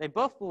 They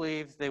both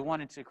believed they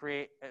wanted to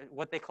create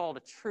what they called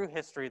a true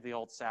history of the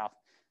Old South,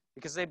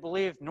 because they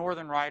believed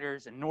Northern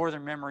writers and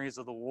Northern memories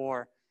of the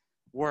war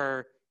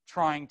were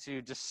trying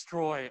to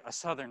destroy a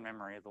Southern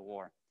memory of the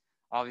war.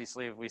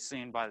 Obviously, as we've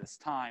seen by this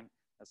time,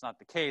 that's not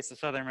the case. The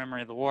Southern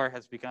memory of the war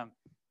has become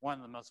one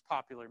of the most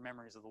popular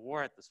memories of the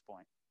war at this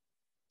point.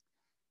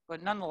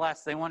 But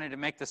nonetheless, they wanted to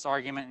make this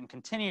argument and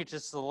continue to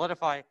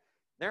solidify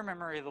their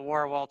memory of the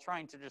war while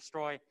trying to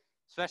destroy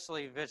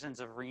especially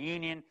visions of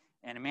reunion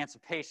and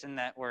emancipation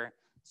that were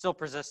still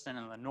persistent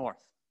in the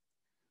North.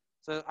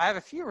 So I have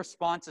a few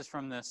responses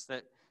from this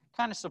that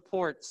kind of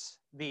supports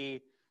the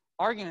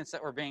arguments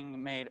that were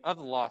being made of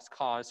the lost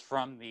cause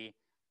from the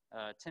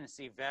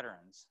Tennessee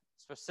veterans,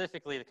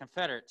 specifically the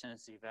Confederate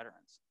Tennessee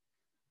veterans.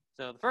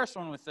 So the first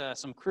one, with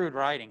some crude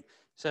writing,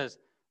 says,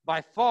 by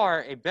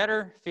far a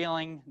better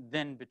feeling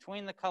than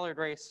between the colored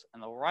race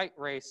and the white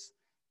race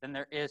than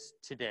there is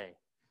today.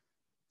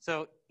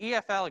 So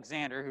E.F.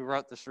 Alexander, who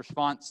wrote this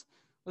response,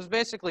 was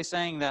basically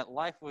saying that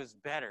life was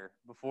better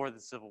before the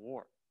Civil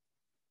War.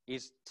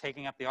 He's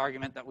taking up the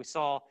argument that we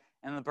saw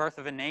in The Birth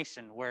of a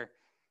Nation, where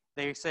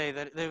they say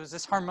that there was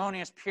this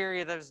harmonious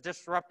period that was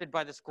disrupted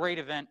by this great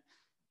event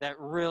that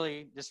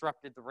really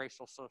disrupted the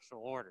racial social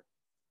order.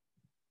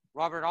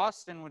 Robert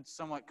Austin would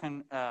somewhat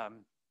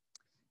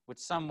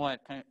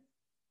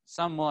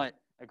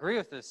agree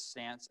with this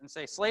stance and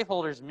say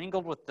slaveholders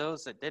mingled with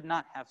those that did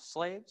not have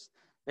slaves.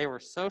 They were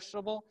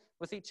sociable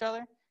with each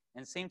other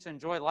and seemed to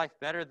enjoy life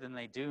better than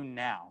they do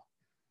now.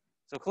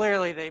 So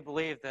clearly they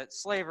believed that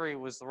slavery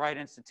was the right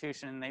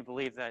institution, and they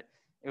believed that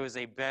it was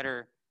a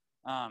better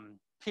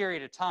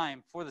period of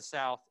time for the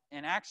South.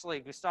 And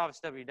actually, Gustavus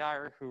W.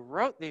 Dyer, who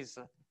wrote these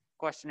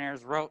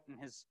questionnaires, wrote in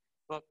his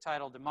book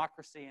titled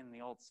Democracy in the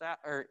Old South,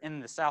 or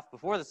in the South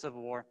Before the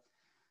Civil War,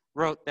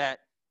 wrote that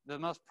the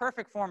most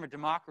perfect form of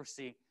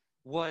democracy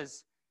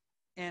was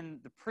in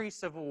the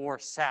pre-Civil War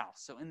South.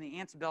 So in the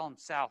antebellum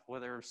South,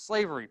 where there was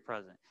slavery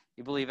present,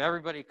 you believe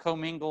everybody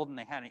commingled and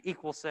they had an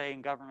equal say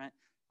in government.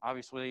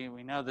 Obviously,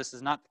 we know this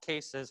is not the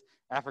case, as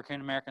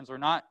African Americans were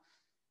not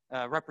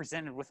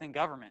represented within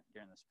government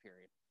during this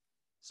period.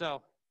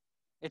 So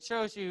it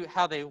shows you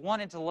how they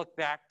wanted to look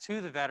back to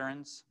the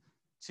veterans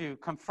to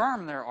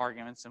confirm their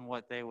arguments and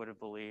what they would have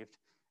believed.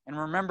 And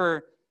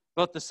remember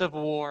both the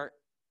Civil War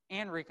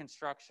and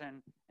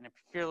Reconstruction in a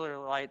peculiar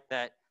light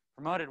that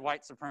promoted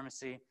white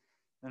supremacy,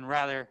 and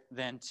rather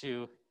than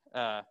to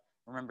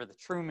remember the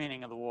true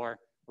meaning of the war,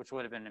 which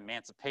would have been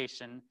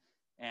emancipation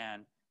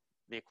and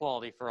the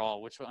equality for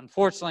all, which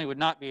unfortunately would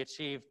not be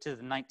achieved to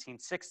the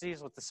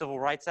 1960s with the Civil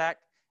Rights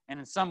Act. And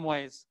in some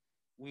ways,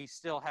 we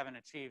still haven't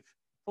achieved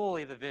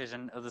fully the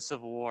vision of the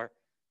Civil War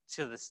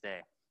to this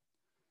day.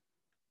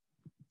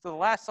 So the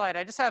last slide,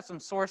 I just have some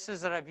sources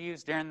that I've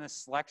used during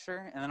this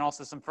lecture, and then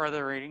also some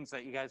further readings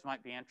that you guys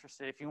might be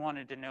interested if you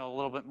wanted to know a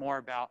little bit more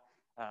about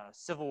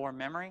Civil War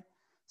memory.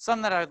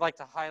 Some that I would like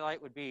to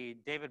highlight would be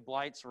David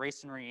Blight's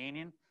Race and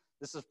Reunion.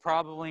 This is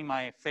probably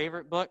my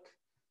favorite book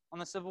on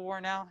the Civil War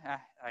now.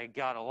 I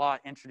got a lot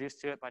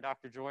introduced to it by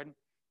Dr. Jordan,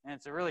 and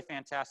it's a really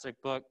fantastic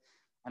book.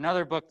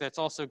 Another book that's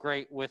also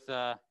great with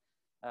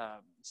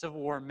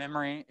Civil War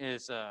memory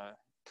is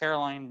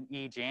Caroline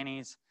E.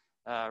 Janney's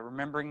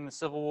Remembering the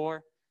Civil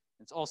War.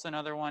 It's also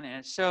another one, and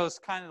it shows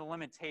kind of the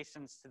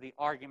limitations to the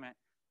argument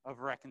of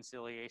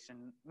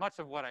reconciliation, much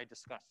of what I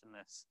discussed in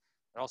this.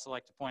 I'd also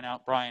like to point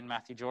out Brian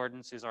Matthew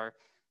Jordans, who's our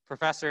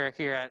professor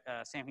here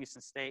at Sam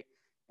Houston State,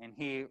 and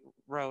he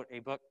wrote a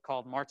book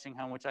called Marching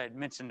Home, which I had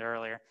mentioned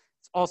earlier.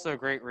 It's also a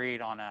great read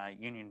on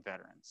Union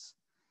veterans.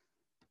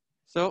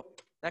 So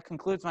that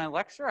concludes my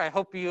lecture. I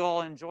hope you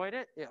all enjoyed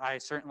it. I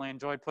certainly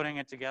enjoyed putting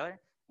it together.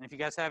 And if you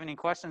guys have any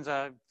questions,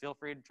 feel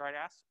free to try to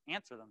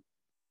answer them.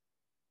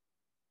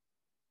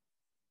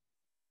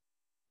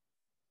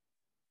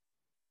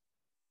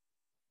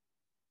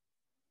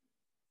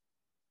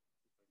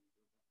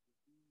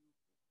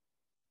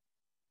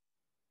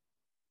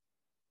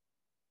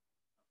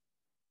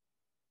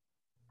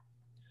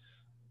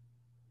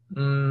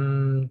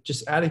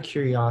 Just out of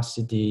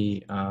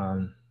curiosity,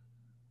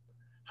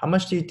 how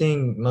much do you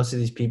think most of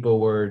these people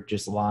were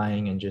just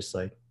lying and just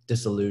like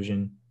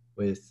disillusioned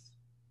with,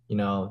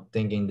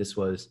 thinking this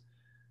was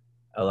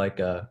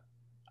a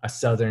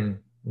Southern,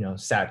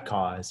 sad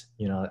cause,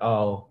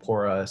 oh,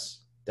 poor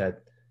us,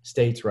 that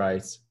states'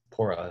 rights,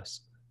 poor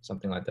us,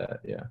 something like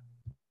that, yeah.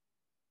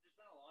 There's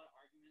been a lot of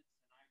arguments,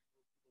 and I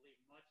believe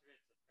much of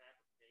it's a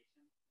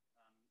fabrication.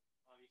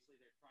 Obviously,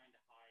 they're trying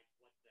to hide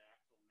what the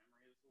actual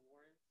memory of the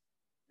war is.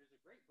 There's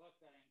a great book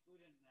that I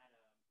included in that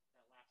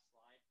last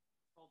slide.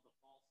 It's called The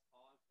False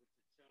Cause, which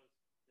it shows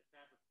the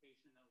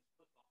fabrication that was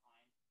put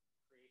behind the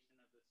creation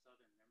of the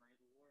Southern memory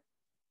of the war.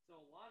 So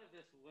a lot of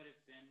this would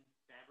have been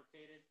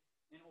fabricated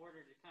in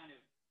order to kind of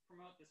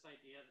promote this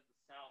idea that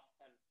the South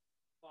had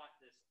fought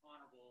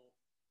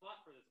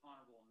for this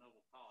honorable and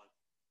noble cause.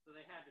 So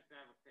they had to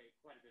fabricate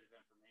quite a bit of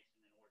information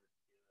in order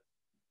to do this.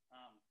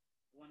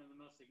 One of the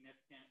most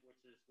significant, which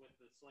is with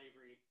the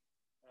slavery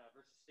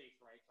versus states'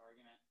 rights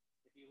argument.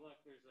 If you look,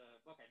 there's a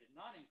book I did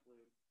not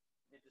include.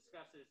 It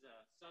discusses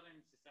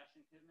Southern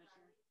Secession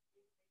Commission.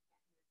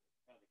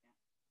 Oh, they can't.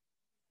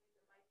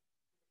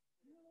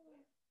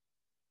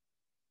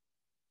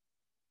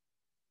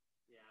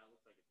 Yeah, it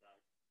looks like it died.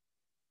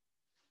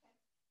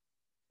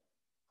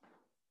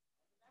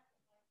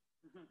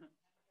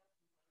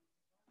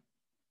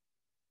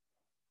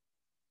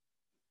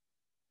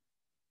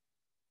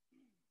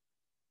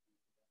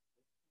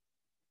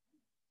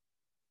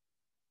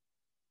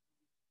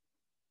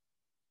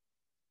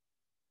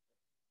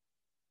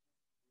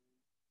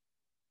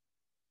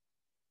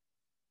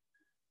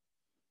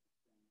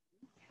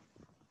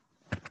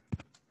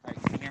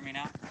 me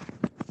now?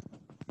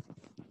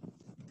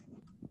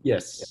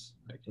 Yes,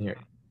 I can hear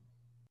you.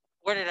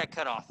 Where did I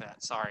cut off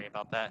at? Sorry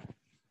about that.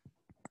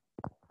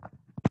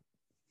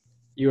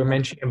 You were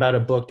mentioning about a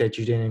book that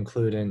you didn't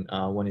include in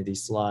one of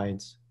these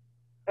slides.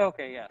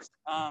 Okay, yes.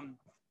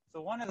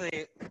 So one of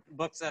the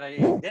books that I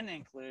didn't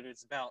include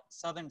is about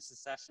Southern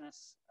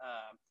secessionists,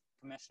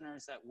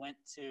 commissioners that went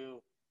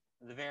to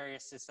the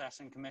various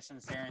secession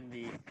commissions during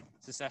the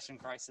secession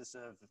crisis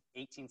of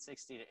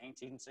 1860 to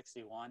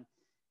 1861.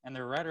 And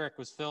their rhetoric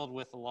was filled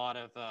with a lot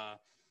of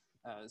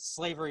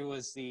slavery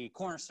was the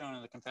cornerstone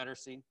of the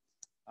Confederacy.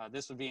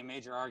 This would be a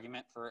major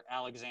argument for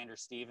Alexander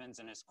Stephens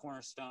and his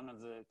cornerstone of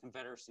the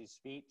Confederacy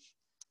speech.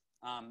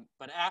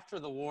 But after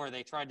the war,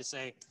 they tried to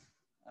say,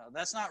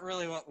 that's not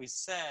really what we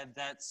said.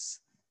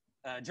 That's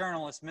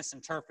journalists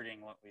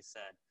misinterpreting what we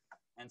said.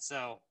 And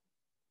so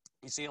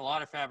you see a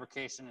lot of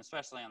fabrication,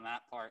 especially on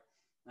that part.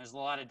 There's a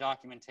lot of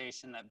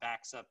documentation that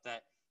backs up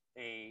that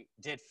they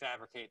did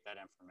fabricate that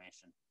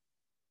information.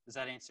 Does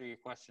that answer your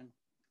question?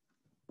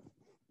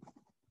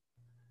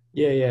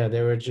 Yeah,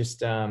 they were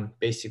just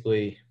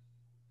basically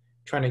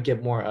trying to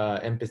get more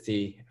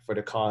empathy for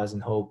the cause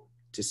and hope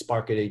to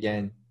spark it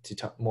again to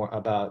talk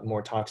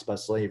more talks about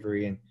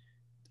slavery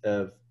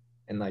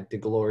and like the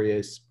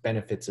glorious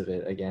benefits of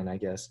it again. I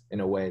guess in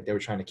a way they were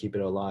trying to keep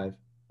it alive.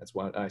 That's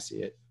what I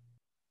see it.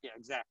 Yeah,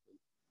 exactly.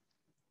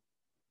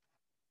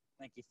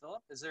 Thank you,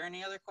 Philip. Is there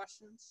any other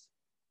questions?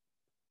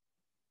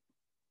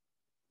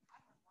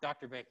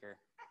 Dr. Baker.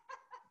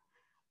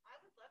 I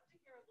would love to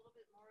hear a little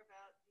bit more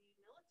about the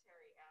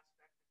military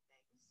aspect of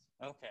things.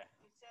 Okay.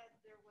 You said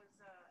there was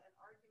an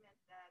argument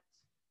that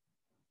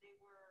the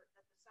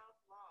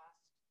South lost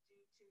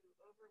due to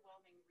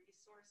overwhelming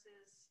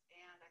resources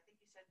and I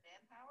think you said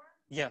manpower?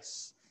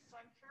 Yes.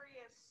 So I'm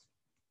curious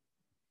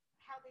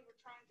how they were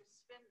trying to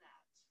spin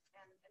that.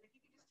 And if you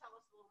could just tell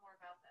us a little more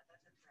about that,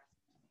 that's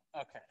interesting.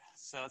 Okay,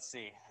 so let's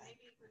see.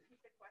 Maybe repeat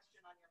the question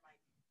on your mic.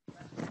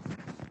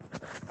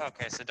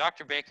 Okay, so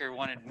Dr. Baker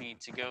wanted me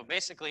to go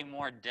basically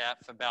more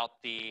depth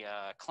about the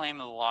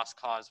claim of the lost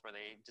cause, where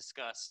they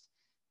discussed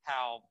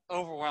how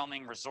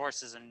overwhelming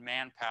resources and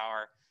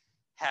manpower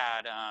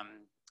had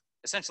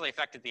essentially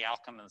affected the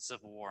outcome of the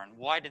Civil War, and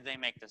why did they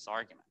make this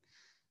argument?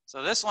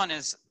 So this one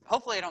is,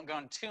 hopefully I don't go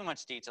into too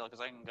much detail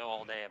because I can go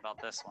all day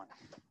about this one,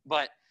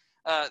 but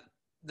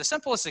the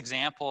simplest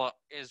example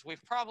is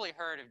we've probably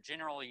heard of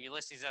General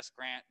Ulysses S.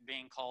 Grant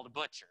being called a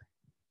butcher.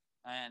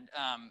 And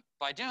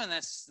by doing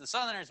this, the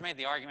Southerners made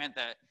the argument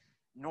that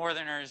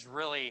Northerners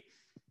really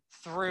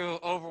threw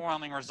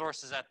overwhelming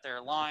resources at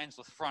their lines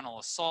with frontal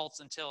assaults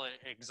until it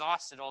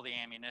exhausted all the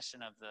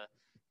ammunition of the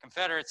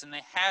Confederates, and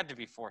they had to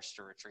be forced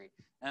to retreat.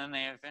 And then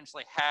they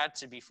eventually had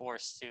to be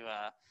forced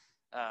to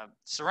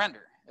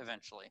surrender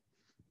eventually.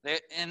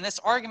 And this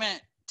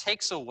argument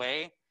takes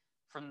away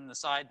from the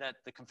side that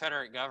the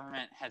Confederate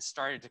government had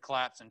started to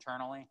collapse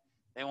internally.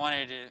 They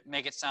wanted to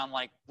make it sound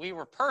like we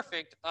were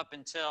perfect up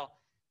until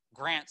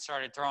Grant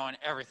started throwing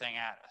everything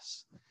at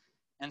us.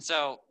 And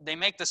so they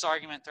make this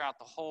argument throughout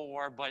the whole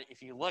war, but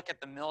if you look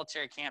at the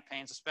military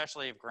campaigns,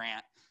 especially of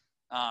Grant,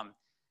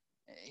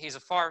 he's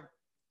a far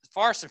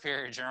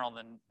superior general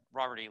than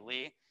Robert E.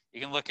 Lee.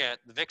 You can look at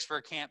the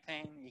Vicksburg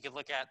campaign. You can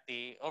look at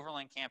the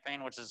Overland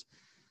campaign, which is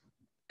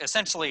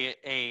essentially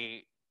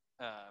a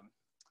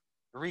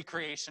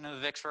recreation of the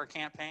Vicksburg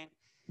campaign.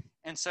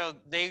 And so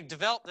they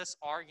developed this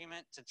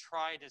argument to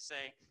try to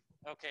say,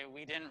 okay,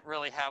 we didn't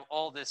really have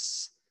all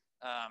this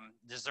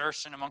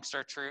desertion amongst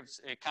our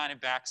troops. It kind of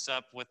backs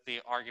up with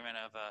the argument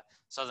of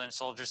Southern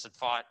soldiers had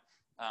fought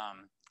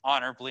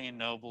honorably and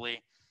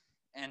nobly.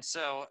 And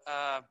so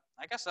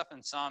I guess up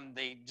in sum,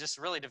 they just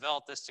really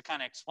developed this to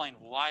kind of explain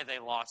why they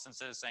lost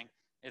instead of saying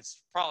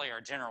it's probably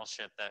our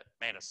generalship that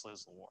made us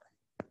lose the war.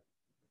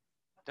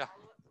 A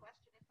follow-up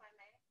question, if I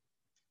may.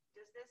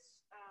 Does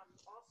this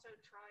also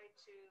try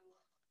to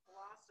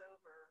gloss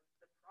over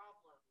the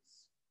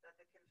problems that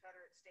the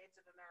Confederate States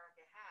of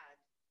America had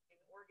in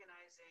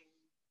organizing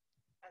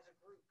as a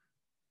group?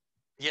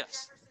 Did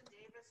Yes. Jefferson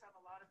Davis have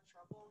a lot of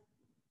trouble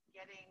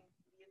getting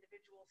the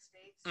individual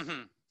states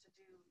Mm-hmm. to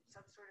do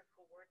some sort of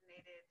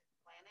coordinated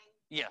planning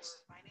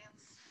Yes. for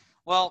finance?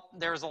 Well,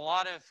 there's a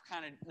lot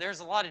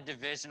of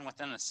division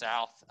within the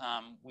South.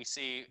 We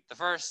see the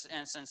first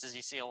instance is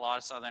you see a lot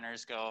of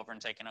Southerners go over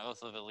and take an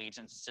oath of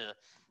allegiance to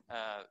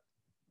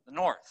the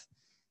North.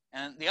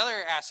 And the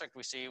other aspect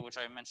we see, which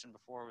I mentioned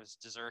before, was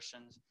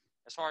desertions.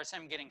 As far as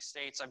him getting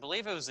states, I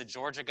believe it was the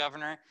Georgia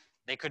governor.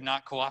 They could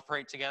not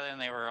cooperate together,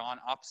 and they were on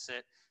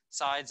opposite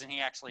sides. And he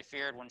actually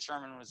feared when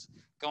Sherman was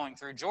going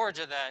through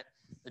Georgia that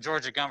the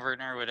Georgia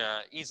governor would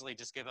easily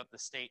just give up the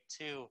state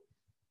to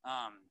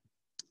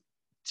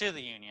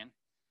the Union.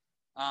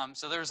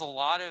 So there's a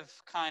lot of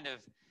kind of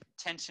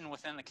tension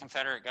within the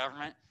Confederate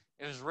government.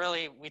 It was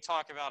really, we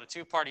talk about a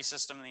two-party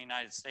system in the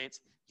United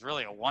States. It's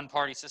really a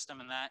one-party system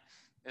in that.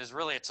 It was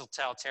really a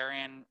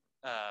totalitarian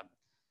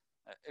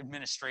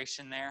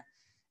administration there.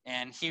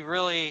 And he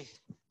really,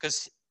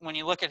 because when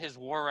you look at his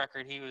war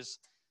record, he was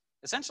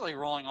essentially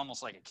ruling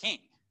almost like a king,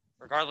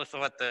 regardless of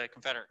what the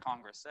Confederate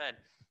Congress said.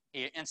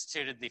 He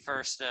instituted the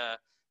first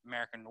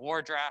American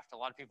war draft. A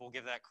lot of people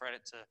give that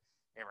credit to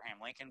Abraham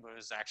Lincoln, but it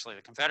was actually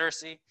the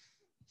Confederacy.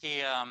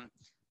 He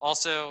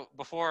also,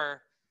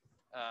 before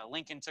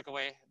Lincoln took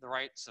away the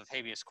rights of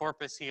habeas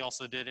corpus, he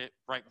also did it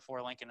right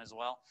before Lincoln as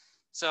well.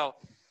 So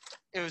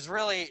it was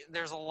really,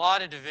 there's a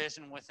lot of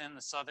division within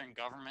the Southern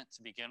government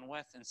to begin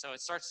with, and so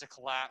it starts to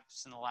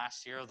collapse in the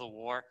last year of the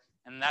war,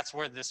 and that's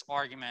where this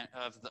argument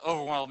of the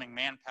overwhelming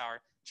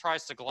manpower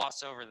tries to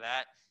gloss over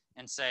that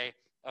and say,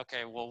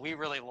 okay, well, we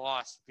really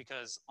lost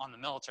because on the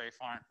military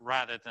front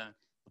rather than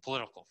the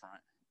political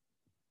front.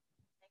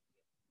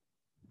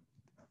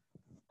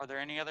 Are there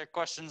any other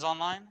questions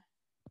online?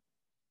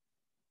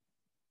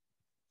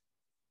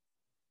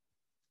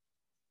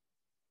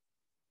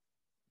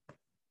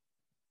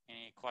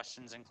 Any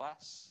questions in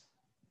class?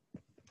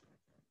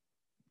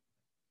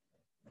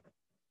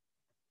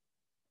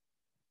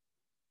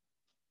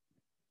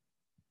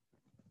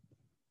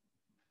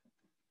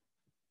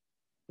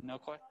 No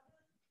question?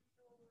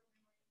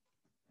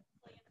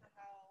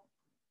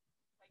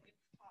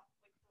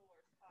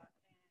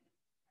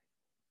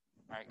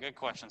 All right, good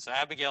question. So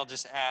Abigail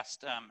just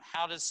asked,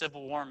 how does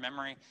Civil War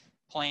memory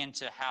play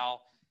into how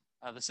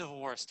the Civil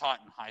War is taught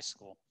in high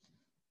school?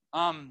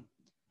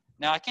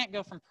 Now, I can't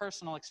go from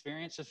personal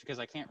experience just because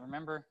I can't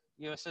remember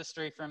U.S.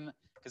 history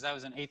because I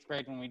was in 8th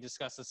grade when we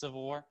discussed the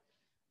Civil War.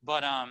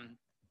 But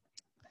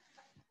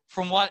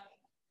from what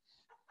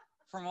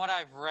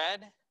I've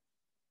read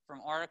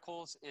from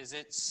articles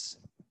is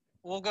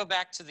we'll go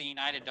back to the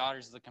United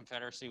Daughters of the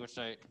Confederacy, which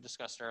I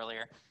discussed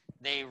earlier.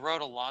 They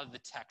wrote a lot of the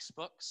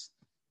textbooks.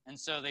 And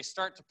so they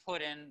start to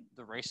put in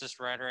the racist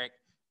rhetoric,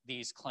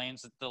 these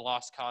claims that the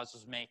Lost Cause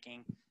was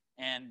making,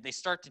 and they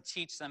start to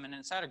teach them, and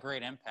it's had a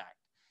great impact.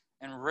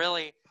 And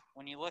really,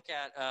 when you look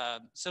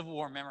at Civil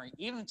War memory,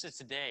 even to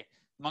today,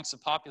 amongst the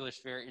popular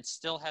sphere, it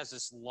still has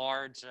this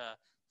large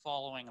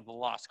following of the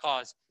Lost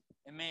Cause.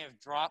 It may have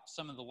dropped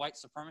some of the white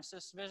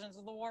supremacist visions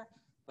of the war,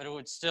 but it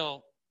would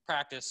still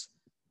practice,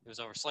 it was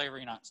over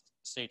slavery, not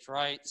states'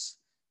 rights,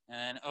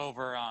 and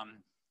over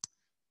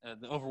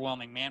the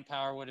overwhelming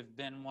manpower would have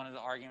been one of the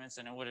arguments,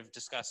 and it would have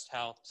discussed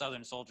how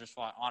Southern soldiers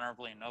fought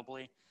honorably and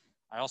nobly.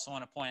 I also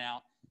want to point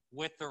out,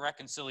 with the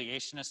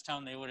reconciliationist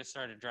tone, they would have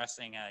started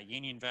addressing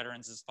Union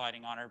veterans as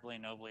fighting honorably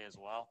and nobly as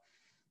well.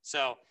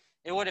 So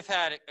it would have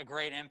had a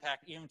great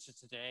impact, even to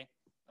today,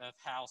 of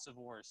how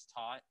Civil War is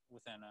taught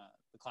within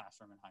the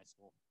classroom in high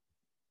school.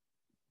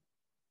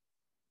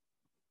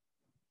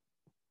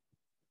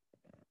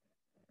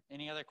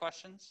 Any other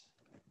questions?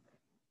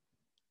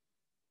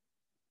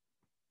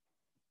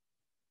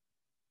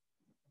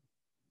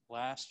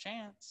 Last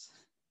chance.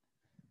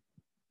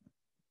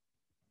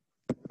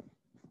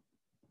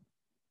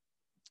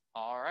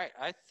 All right,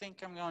 I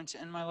think I'm going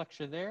to end my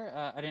lecture there.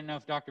 I didn't know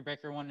if Dr.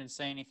 Baker wanted to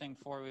say anything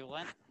before we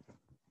went.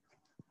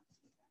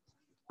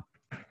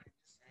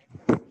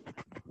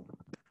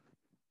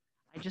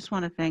 I just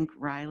want to thank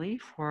Riley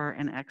for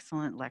an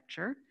excellent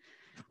lecture.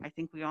 I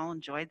think we all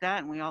enjoyed that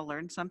and we all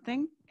learned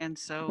something. And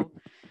so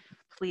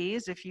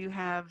please, if you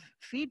have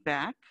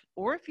feedback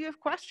or if you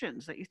have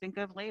questions that you think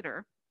of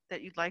later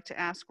that you'd like to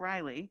ask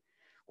Riley,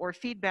 or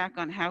feedback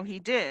on how he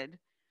did,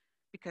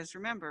 because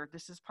remember,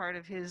 this is part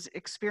of his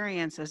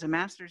experience as a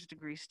master's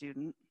degree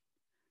student.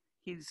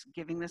 He's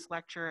giving this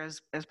lecture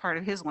as part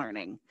of his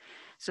learning.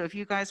 So if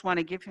you guys want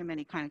to give him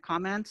any kind of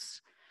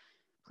comments,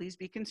 please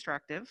be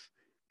constructive.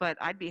 But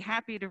I'd be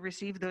happy to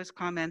receive those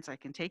comments. I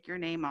can take your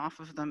name off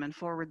of them and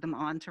forward them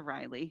on to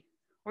Riley.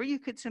 Or you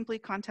could simply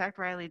contact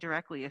Riley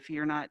directly if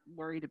you're not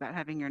worried about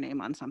having your name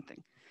on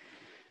something.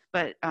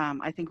 But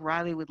I think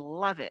Riley would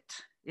love it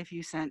if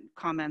you sent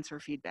comments or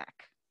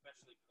feedback.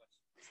 Especially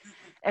questions.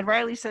 And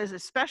Riley says,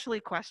 especially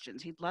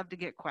questions. He'd love to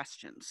get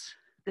questions.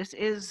 This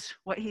is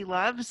what he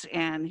loves,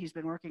 and he's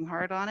been working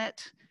hard on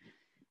it.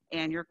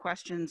 And your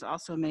questions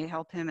also may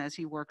help him as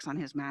he works on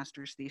his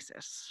master's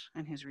thesis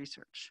and his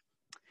research.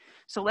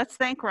 So let's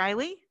thank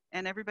Riley,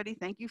 and everybody,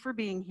 thank you for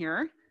being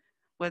here,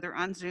 whether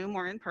on Zoom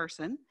or in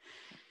person.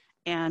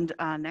 And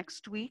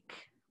next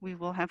week, we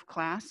will have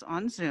class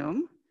on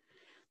Zoom,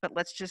 but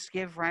let's just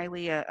give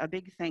Riley a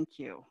big thank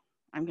you.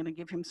 I'm gonna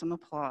give him some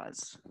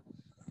applause.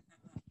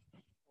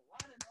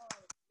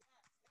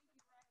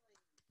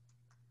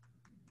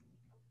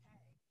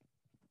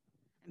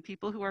 And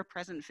people who are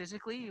present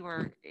physically, you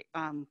are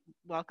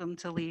welcome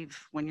to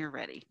leave when you're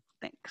ready.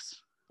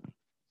 Thanks.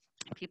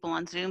 People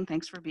on Zoom,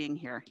 thanks for being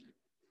here.